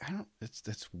 and I don't.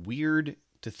 It's weird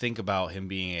to think about him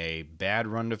being a bad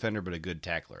run defender but a good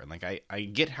tackler. And I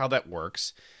get how that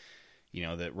works.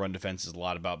 That run defense is a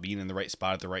lot about being in the right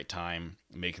spot at the right time,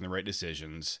 making the right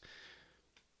decisions.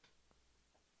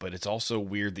 But it's also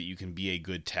weird that you can be a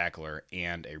good tackler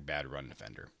and a bad run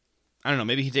defender. I don't know.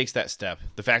 Maybe he takes that step.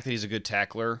 The fact that he's a good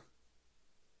tackler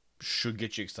should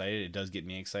get you excited. It does get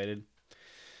me excited.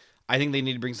 I think they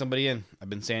need to bring somebody in. I've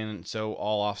been saying so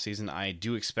all offseason. I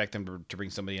do expect them to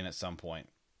bring somebody in at some point.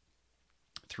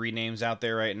 3 names out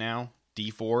there right now: D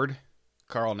Ford,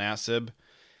 Carl Nassib,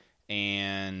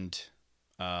 and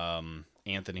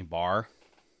Anthony Barr.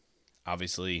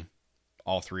 Obviously,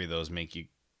 all 3 of those make you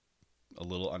a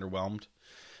little underwhelmed.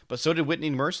 But so did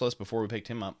Whitney Merciless before we picked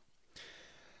him up.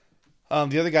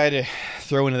 The other guy to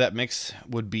throw into that mix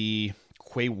would be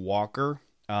Quay Walker.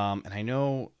 And I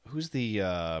know who's the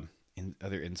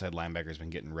other inside linebacker has been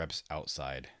getting reps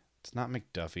outside. It's not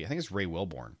McDuffie. I think it's Ray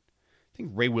Wilborn. I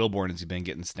think Ray Wilborn has been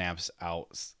getting snaps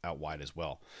out wide as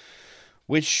well.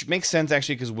 Which makes sense,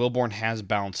 actually, because Wilborn has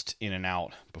bounced in and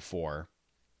out before.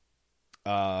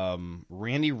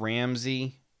 Randy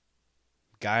Ramsey,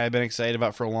 guy I've been excited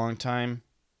about for a long time,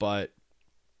 but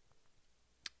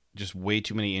just way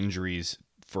too many injuries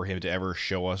for him to ever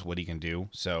show us what he can do.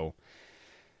 So,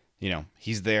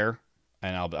 he's there,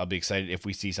 and I'll be excited if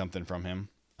we see something from him.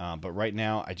 But right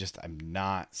now, I'm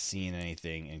not seeing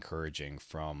anything encouraging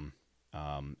from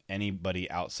anybody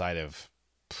outside of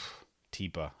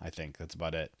Tipa. I think that's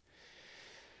about it.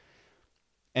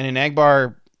 And an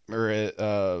Agbar, or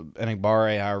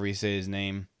Enagbare, however you say his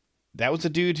name, that was a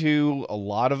dude who a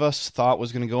lot of us thought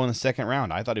was going to go in the second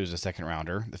round. I thought he was a second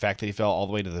rounder. The fact that he fell all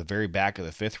the way to the very back of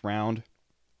the 5th round,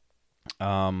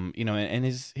 and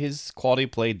his quality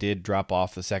of play did drop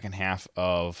off the second half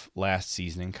of last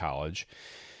season in college.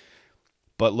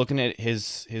 But looking at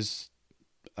his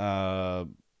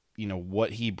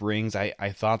what he brings,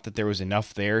 I thought that there was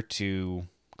enough there to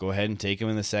go ahead and take him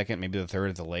in the second, maybe the third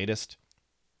at the latest.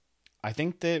 I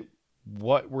think that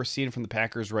what we're seeing from the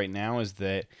Packers right now is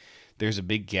that there's a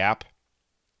big gap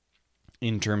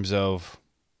in terms of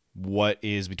what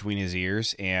is between his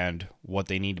ears and what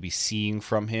they need to be seeing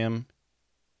from him,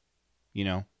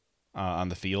 on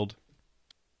the field.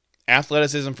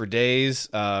 Athleticism for days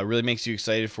really makes you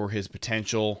excited for his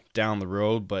potential down the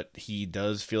road, but he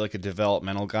does feel like a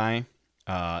developmental guy.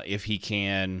 If he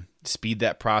can speed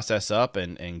that process up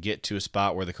and get to a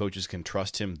spot where the coaches can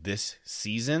trust him this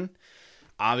season,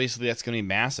 obviously that's going to be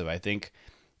massive. I think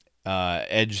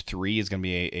Edge 3 is going to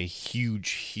be a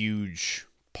huge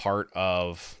part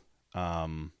of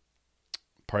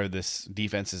this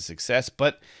defense's success.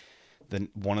 But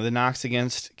one of the knocks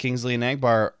against Kingsley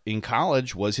Enagbare in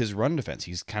college was his run defense.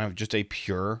 He's kind of just a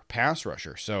pure pass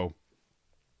rusher. So,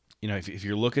 if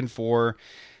you're looking for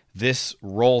this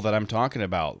role that I'm talking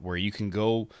about, where you can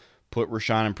go put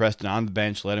Rashawn and Preston on the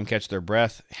bench, let them catch their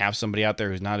breath, have somebody out there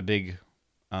who's not a big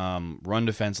run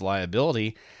defense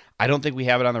liability, I don't think we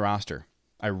have it on the roster.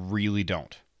 I really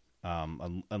don't.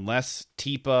 Unless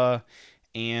Tipa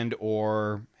and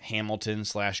or Hamilton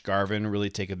 / Garvin really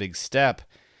take a big step,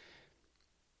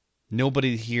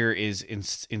 nobody here is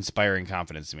inspiring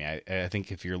confidence to me. I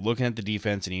think if you're looking at the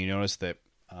defense and you notice that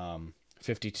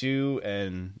 52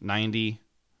 and 90,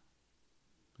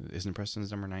 isn't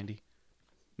Preston's number 90?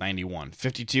 91.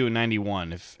 52 and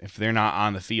 91. If they're not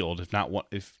on the field,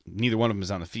 if neither one of them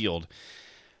is on the field,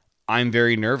 I'm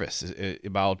very nervous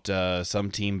about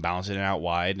some team bouncing it out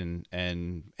wide,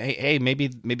 and hey,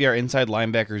 maybe our inside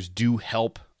linebackers do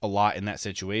help a lot in that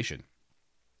situation.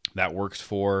 That works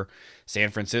for San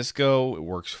Francisco. It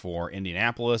works for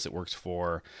Indianapolis. It works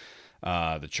for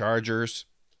the Chargers.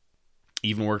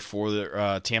 Even worked for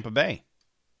the Tampa Bay.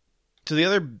 So the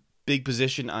other big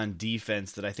position on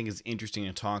defense that I think is interesting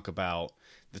to talk about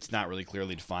that's not really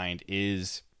clearly defined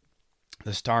is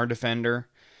the star defender.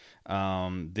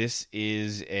 This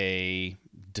is a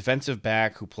defensive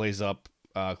back who plays up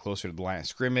closer to the line of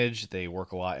scrimmage. They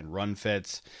work a lot in run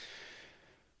fits.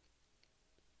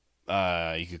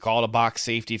 You could call it a box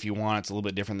safety if you want. It's a little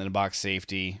bit different than a box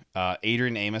safety.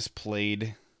 Adrian Amos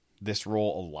played this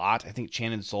role a lot. I think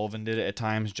Chandon Sullivan did it at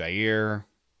times. Jair,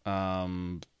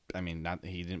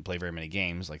 he didn't play very many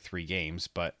games, like 3 games,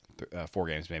 but 4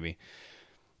 games maybe.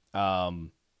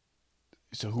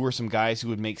 So who are some guys who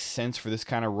would make sense for this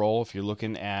kind of role if you're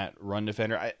looking at run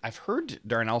defender? I've heard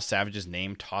Darnell Savage's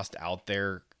name tossed out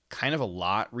there kind of a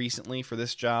lot recently for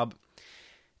this job.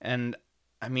 And,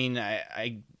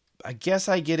 I guess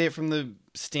I get it from the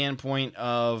standpoint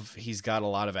of he's got a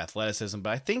lot of athleticism, but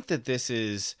I think that this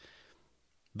is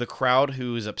the crowd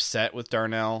who is upset with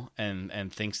Darnell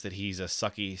and thinks that he's a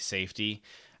sucky safety.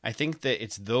 I think that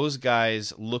it's those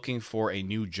guys looking for a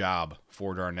new job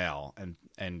for Darnell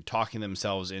and talking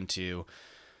themselves into,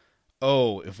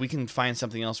 if we can find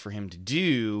something else for him to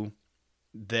do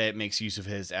that makes use of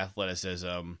his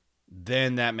athleticism,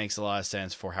 then that makes a lot of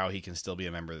sense for how he can still be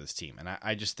a member of this team. And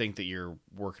I just think that you're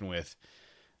working with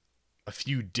a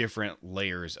few different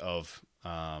layers of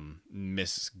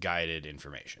misguided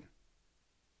information.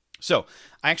 So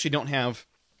I actually don't have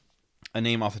a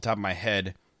name off the top of my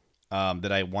head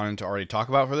that I wanted to already talk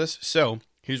about for this. So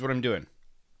here's what I'm doing.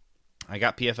 I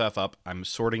got PFF up. I'm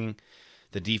sorting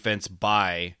the defense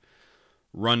by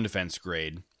run defense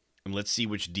grade. And let's see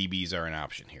which DBs are an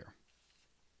option here.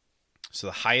 So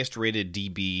the highest rated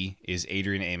DB is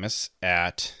Adrian Amos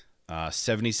at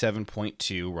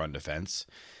 77.2 run defense.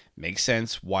 Makes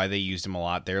sense why they used him a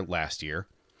lot there last year.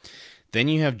 Then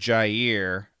you have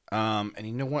Jair. And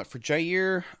you know what? For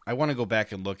Jair, I want to go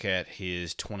back and look at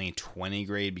his 2020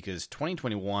 grade because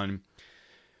 2021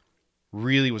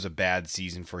 really was a bad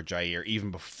season for Jair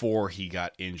even before he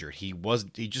got injured. He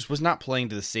just was not playing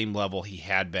to the same level he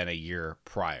had been a year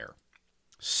prior.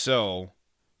 So,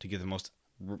 to get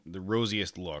the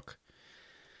rosiest look,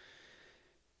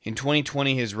 in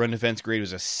 2020 his run defense grade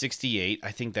was a 68.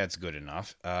 I think that's good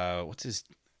enough. What's his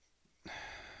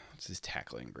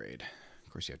tackling grade?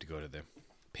 Of course, you have to go to the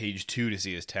page 2 to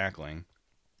see his tackling.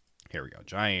 Here we go.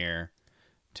 Jair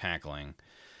tackling.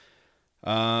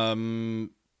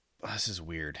 This is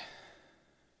weird.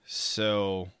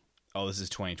 So, this is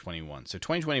 2021. So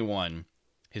 2021,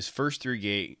 his first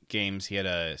 3 games, he had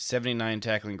a 79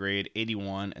 tackling grade,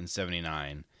 81, and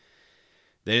 79.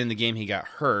 Then in the game he got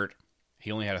hurt,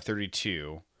 he only had a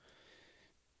 32.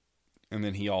 And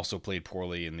then he also played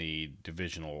poorly in the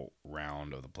divisional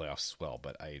round of the playoffs as well,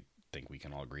 but I think we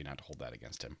can all agree not to hold that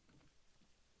against him.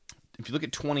 If you look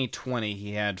at 2020,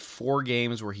 he had 4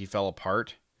 games where he fell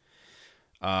apart.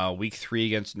 Week 3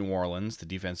 against New Orleans, the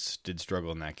defense did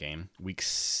struggle in that game. Week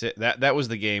 6, that was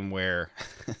the game where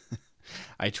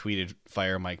I tweeted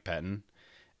fire Mike Pettin,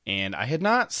 and I had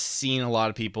not seen a lot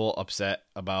of people upset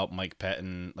about Mike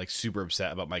Pettin, like super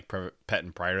upset about Mike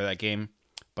Pettin prior to that game,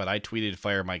 but I tweeted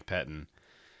fire Mike Pettin,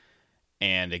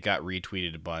 and it got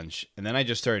retweeted a bunch, and then I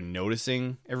just started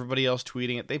noticing everybody else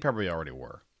tweeting it. They probably already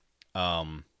were,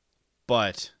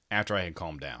 but after I had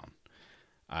calmed down,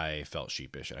 I felt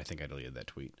sheepish, and I think I deleted that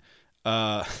tweet.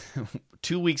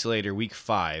 2 weeks later, week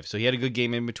 5, so he had a good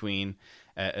game in between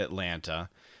at Atlanta.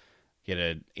 He had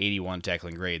an 81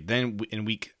 tackling grade. Then in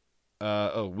week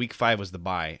 5 was the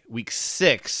bye. Week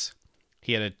 6,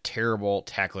 he had a terrible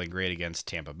tackling grade against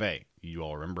Tampa Bay. You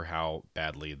all remember how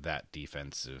badly that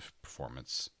defensive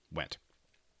performance went.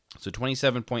 So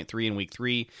 27.3 in week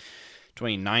 3.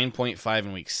 29.5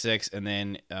 in week 6, and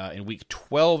then in week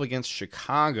 12 against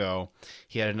Chicago,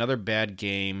 he had another bad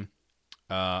game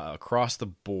across the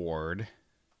board.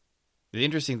 The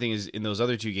interesting thing is, in those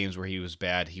other 2 games where he was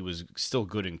bad, he was still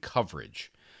good in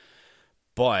coverage.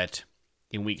 But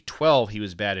in week 12, he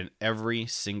was bad in every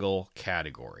single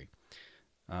category.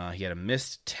 He had a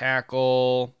missed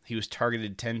tackle. He was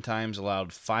targeted 10 times,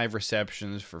 allowed 5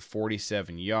 receptions for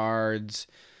 47 yards.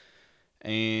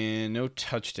 And no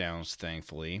touchdowns,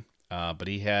 thankfully. But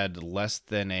he had less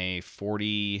than a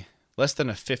 50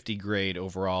 grade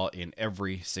overall in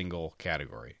every single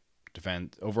category: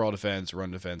 overall defense,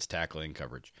 run defense, tackling,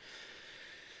 coverage.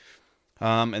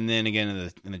 And then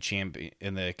again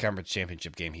in the conference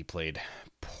championship game, he played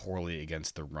poorly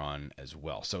against the run as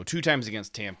well. So 2 times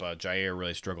against Tampa, Jaire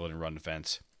really struggled in run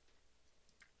defense.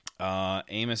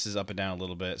 Amos is up and down a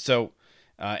little bit. So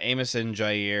Amos and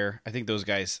Jaire, I think those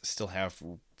guys still have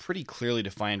pretty clearly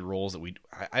defined roles that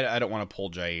I don't want to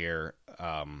pull Jaire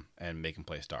and make him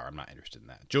play star. I'm not interested in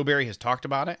that. Joe Barry has talked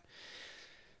about it.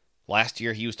 Last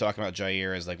year, he was talking about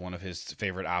Jaire as like one of his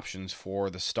favorite options for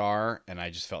the star, and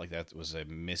I just felt like that was a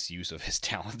misuse of his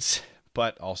talents.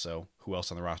 But also, who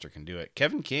else on the roster can do it?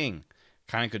 Kevin King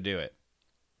kind of could do it.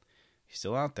 He's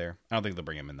still out there. I don't think they'll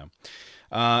bring him in, though.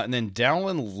 And then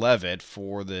Dallin Leavitt,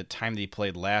 for the time that he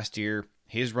played last year,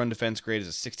 his run defense grade is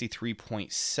a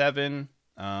 63.7.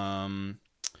 Let's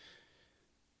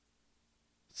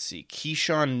see.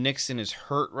 Keyshawn Nixon is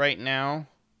hurt right now,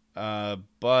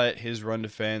 but his run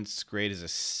defense grade is a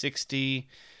 60.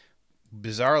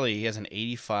 Bizarrely, he has an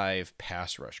 85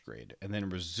 pass rush grade. And then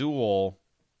Rasul,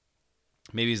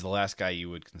 maybe he's the last guy you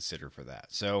would consider for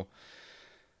that. So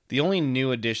the only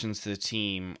new additions to the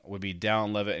team would be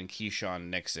Dallin Leavitt and Keyshawn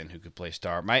Nixon, who could play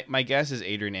star. My guess is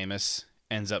Adrian Amos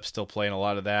ends up still playing a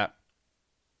lot of that.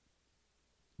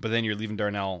 But then you're leaving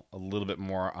Darnell a little bit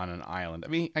more on an island. I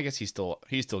mean, I guess he's still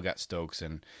got Stokes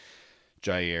and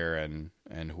Jaire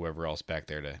and whoever else back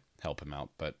there to help him out.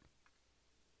 But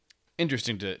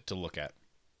interesting to look at.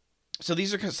 So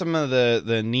these are some of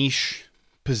the niche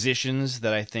positions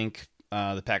that I think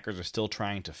the Packers are still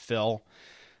trying to fill.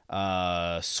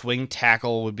 Swing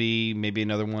tackle would be maybe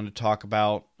another one to talk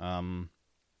about.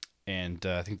 And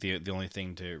I think the only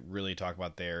thing to really talk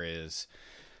about there is,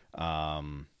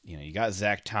 you got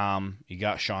Zach Tom, you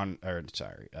got Josh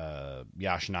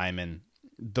Nijman.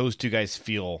 Those 2 guys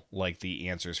feel like the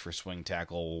answers for swing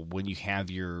tackle when you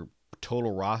have your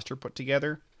total roster put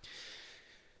together.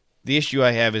 The issue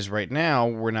I have is right now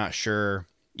we're not sure.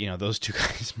 Those 2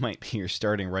 guys might be your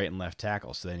starting right and left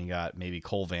tackle. So then you got maybe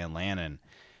Cole Van Lanen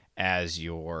as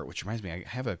your, which reminds me, I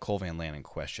have a Cole Van Lanen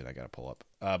question I got to pull up.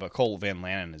 But Cole Van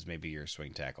Lanen is maybe your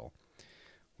swing tackle.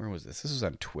 Where was this? This was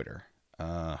on Twitter.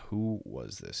 Who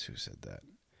was this? Who said that?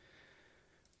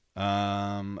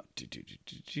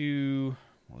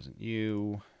 Wasn't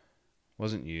you.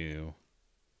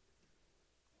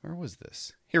 Where was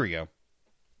this? Here we go.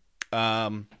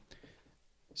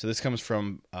 So this comes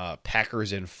from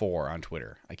Packers in 4 on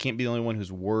Twitter. I can't be the only one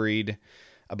who's worried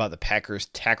about the Packers'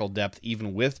 tackle depth,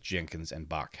 even with Jenkins and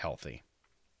Bach healthy.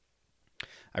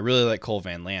 I really like Cole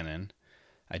Van Lanen.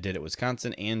 I did at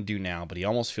Wisconsin and do now, but he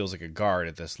almost feels like a guard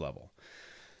at this level.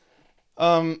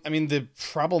 The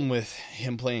problem with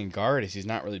him playing guard is he's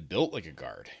not really built like a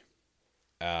guard.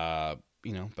 But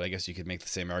I guess you could make the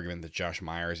same argument that Josh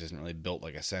Myers isn't really built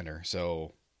like a center.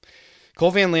 So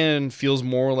Cole Van Lanen feels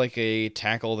more like a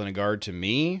tackle than a guard to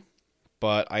me,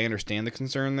 but I understand the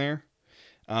concern there.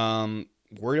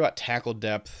 Worried about tackle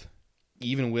depth,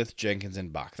 even with Jenkins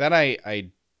and Bach. That I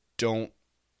don't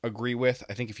agree with.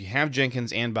 I think if you have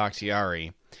Jenkins and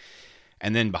Bakhtiari,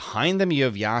 and then behind them you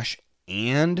have Yash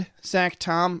and Zach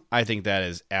Tom, I think that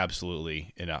is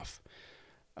absolutely enough.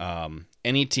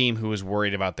 Any team who is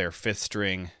worried about their 5th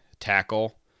string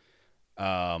tackle,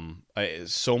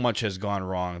 so much has gone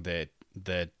wrong that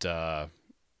that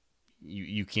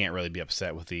you can't really be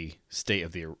upset with the state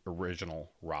of the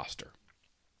original roster,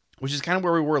 which is kind of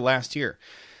where we were last year.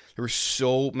 There were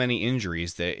so many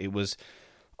injuries that it was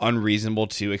unreasonable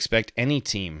to expect any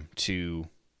team to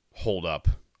hold up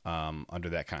under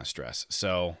that kind of stress.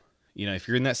 So, if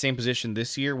you're in that same position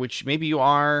this year, which maybe you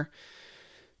are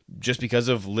just because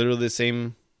of literally the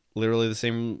same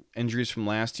injuries from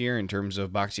last year in terms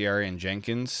of Bakhtiari and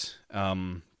Jenkins,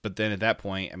 but then at that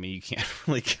point, you can't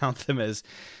really count them as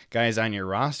guys on your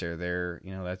roster. They're,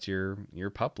 that's your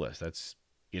pup list. That's,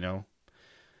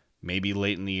 maybe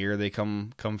late in the year they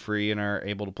come free and are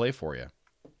able to play for you.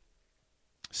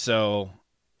 So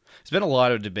there's been a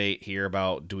lot of debate here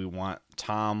about, do we want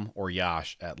Tom or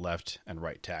Yash at left and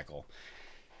right tackle?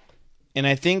 And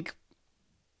I think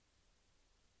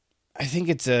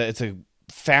it's a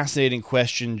fascinating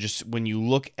question just when you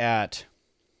look at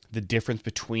the difference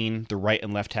between the right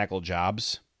and left tackle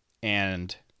jobs.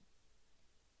 And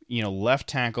left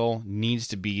tackle needs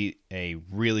to be a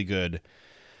really good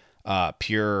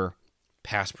pure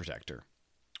pass protector,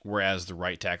 whereas the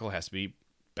right tackle has to be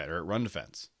better at run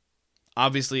defense.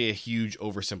 Obviously a huge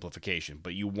oversimplification,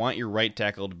 but you want your right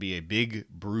tackle to be a big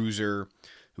bruiser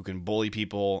who can bully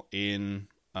people in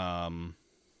run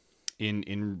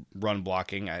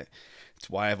blocking. It's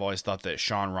why I've always thought that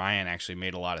Sean Ryan actually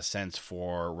made a lot of sense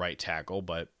for right tackle,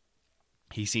 but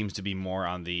he seems to be more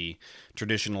on the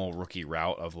traditional rookie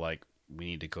route of we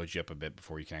need to coach you up a bit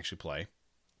before you can actually play.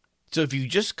 So if you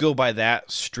just go by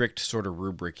that strict sort of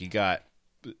rubric, you got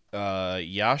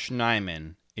Yash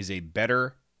Nyman is a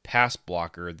better pass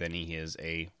blocker than he is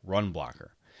a run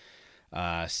blocker.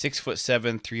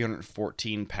 6'7",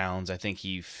 314 pounds. I think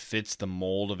he fits the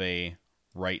mold of a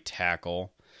right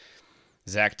tackle.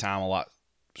 Zach Tom a lot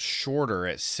shorter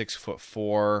at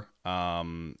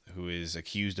 6'4", who is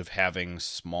accused of having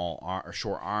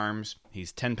short arms.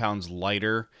 He's 10 pounds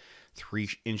lighter, 3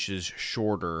 inches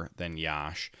shorter than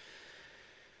Yash.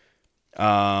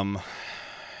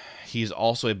 He's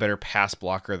also a better pass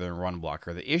blocker than run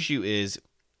blocker. The issue is,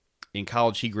 in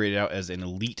college, he graded out as an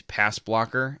elite pass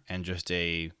blocker and just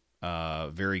a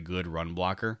very good run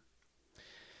blocker.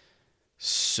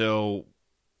 So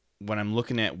when I'm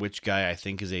looking at which guy I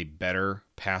think is a better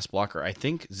pass blocker, I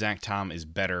think Zach Tom is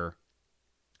better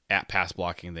at pass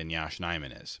blocking than Yash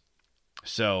Nyman is.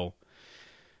 So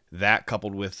that,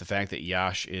 coupled with the fact that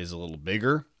Yash is a little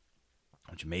bigger,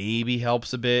 which maybe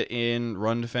helps a bit in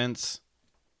run defense.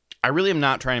 I really am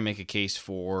not trying to make a case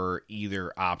for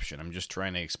either option. I'm just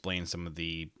trying to explain some of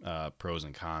the pros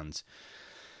and cons.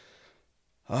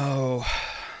 Oh,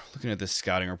 looking at this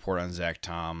scouting report on Zach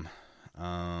Tom.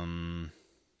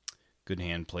 Good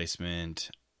hand placement,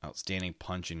 outstanding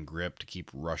punch and grip to keep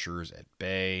rushers at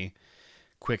bay,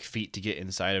 quick feet to get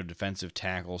inside of defensive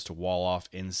tackles to wall off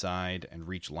inside and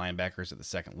reach linebackers at the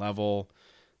second level.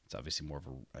 It's obviously more of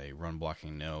a run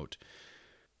blocking note.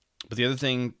 But the other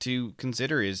thing to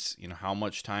consider is, how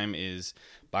much time is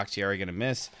Bakhtiari going to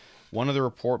miss? One of the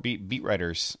report beat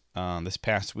writers this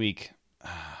past week, I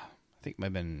think it might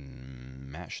have been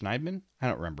Matt Schneidman. I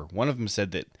don't remember. One of them said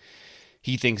that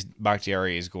he thinks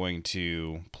Bakhtiari is going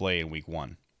to play in week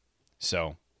 1.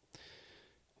 So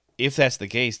if that's the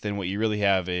case, then what you really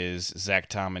have is Zach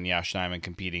Tom and Yash Nyman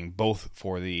competing both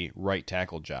for the right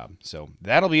tackle job. So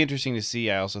that'll be interesting to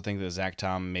see. I also think that Zach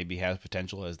Tom maybe has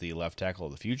potential as the left tackle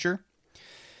of the future.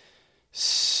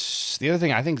 The other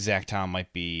thing, I think Zach Tom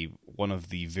might be one of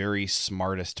the very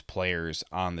smartest players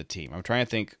on the team. I'm trying to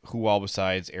think who all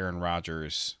besides Aaron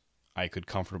Rodgers I could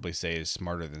comfortably say is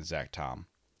smarter than Zach Tom.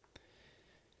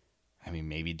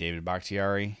 Maybe David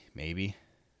Bakhtiari, maybe.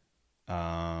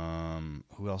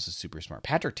 Who else is super smart?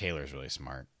 Patrick Taylor's really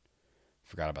smart.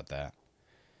 Forgot about that.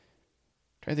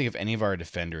 I'm trying to think if any of our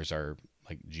defenders are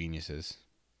geniuses.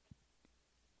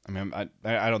 I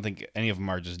don't think any of them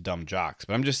are just dumb jocks,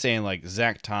 but I'm just saying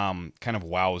Zach Tom kind of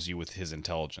wows you with his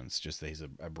intelligence, just that he's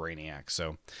a brainiac.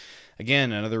 So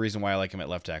again, another reason why I like him at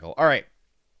left tackle. All right,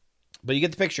 but you get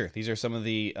the picture. These are some of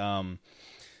the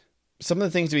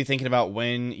things to be thinking about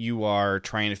when you are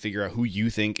trying to figure out who you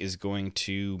think is going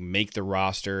to make the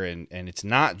roster. And it's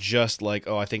not just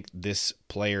I think this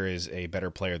player is a better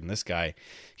player than this guy.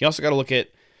 You also got to look at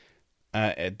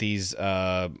these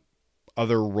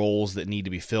other roles that need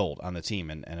to be filled on the team.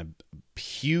 And a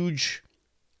huge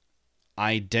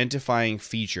identifying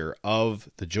feature of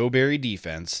the Joe Barry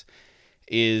defense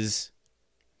is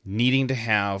needing to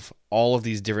have all of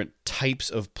these different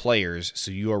types of players so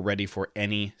you are ready for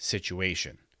any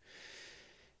situation.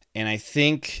 And I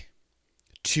think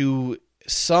to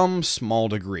some small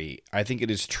degree, I think it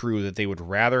is true that they would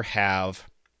rather have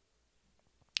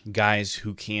guys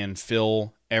who can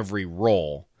fill every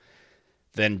role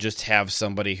than just have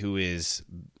somebody who is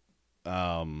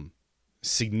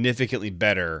significantly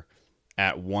better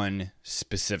at one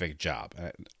specific job.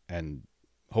 And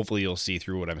hopefully you'll see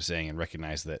through what I'm saying and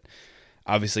recognize that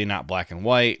obviously not black and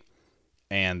white,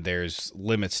 and there's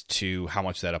limits to how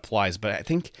much that applies. But I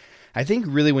think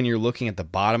really when you're looking at the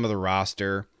bottom of the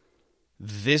roster,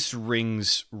 this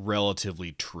rings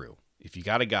relatively true. If you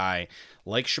got a guy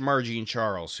like Shamar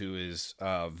Jean-Charles, who is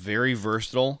very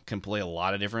versatile, can play a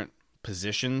lot of different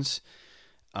positions,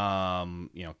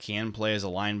 can play as a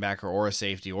linebacker or a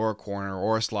safety or a corner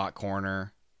or a slot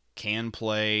corner, can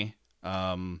play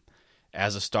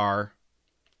as a star,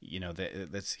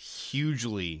 that's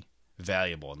hugely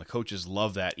valuable. And the coaches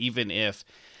love that, even if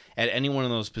at any one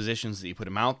of those positions that you put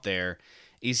him out there,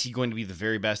 is he going to be the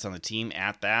very best on the team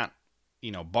at that?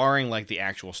 Barring like the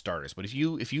actual starters. But if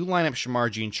you line up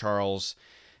Shamar Jean-Charles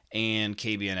and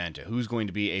KB Anento, who's going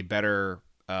to be a better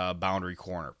boundary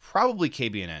corner? Probably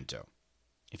KB Anento.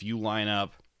 If you line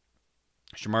up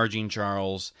Shamar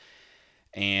Jean-Charles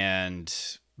and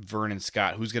Vernon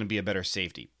Scott, who's going to be a better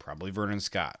safety? Probably Vernon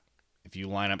Scott. If you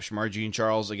line up Shamar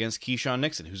Jean-Charles against Keyshawn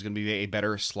Nixon, who's going to be a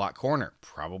better slot corner?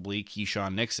 Probably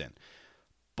Keyshawn Nixon.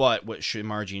 But what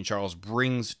Shamar Jean-Charles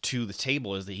brings to the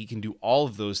table is that he can do all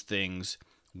of those things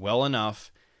well enough,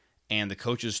 and the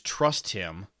coaches trust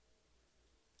him,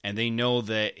 and they know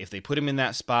that if they put him in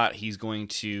that spot, he's going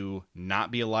to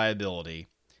not be a liability.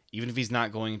 Even if he's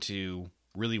not going to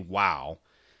really wow,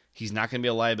 he's not going to be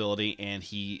a liability, and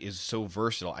he is so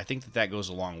versatile. I think that goes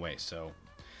a long way. So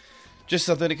just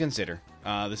something to consider.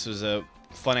 This was a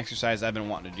fun exercise I've been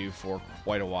wanting to do for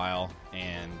quite a while,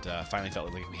 and finally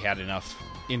felt like we had enough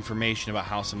information about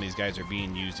how some of these guys are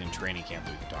being used in training camp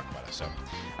that we can talk about it. So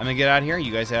I'm going to get out of here.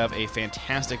 You guys have a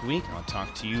fantastic week. I'll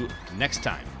talk to you next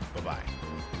time.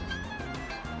 Bye-bye.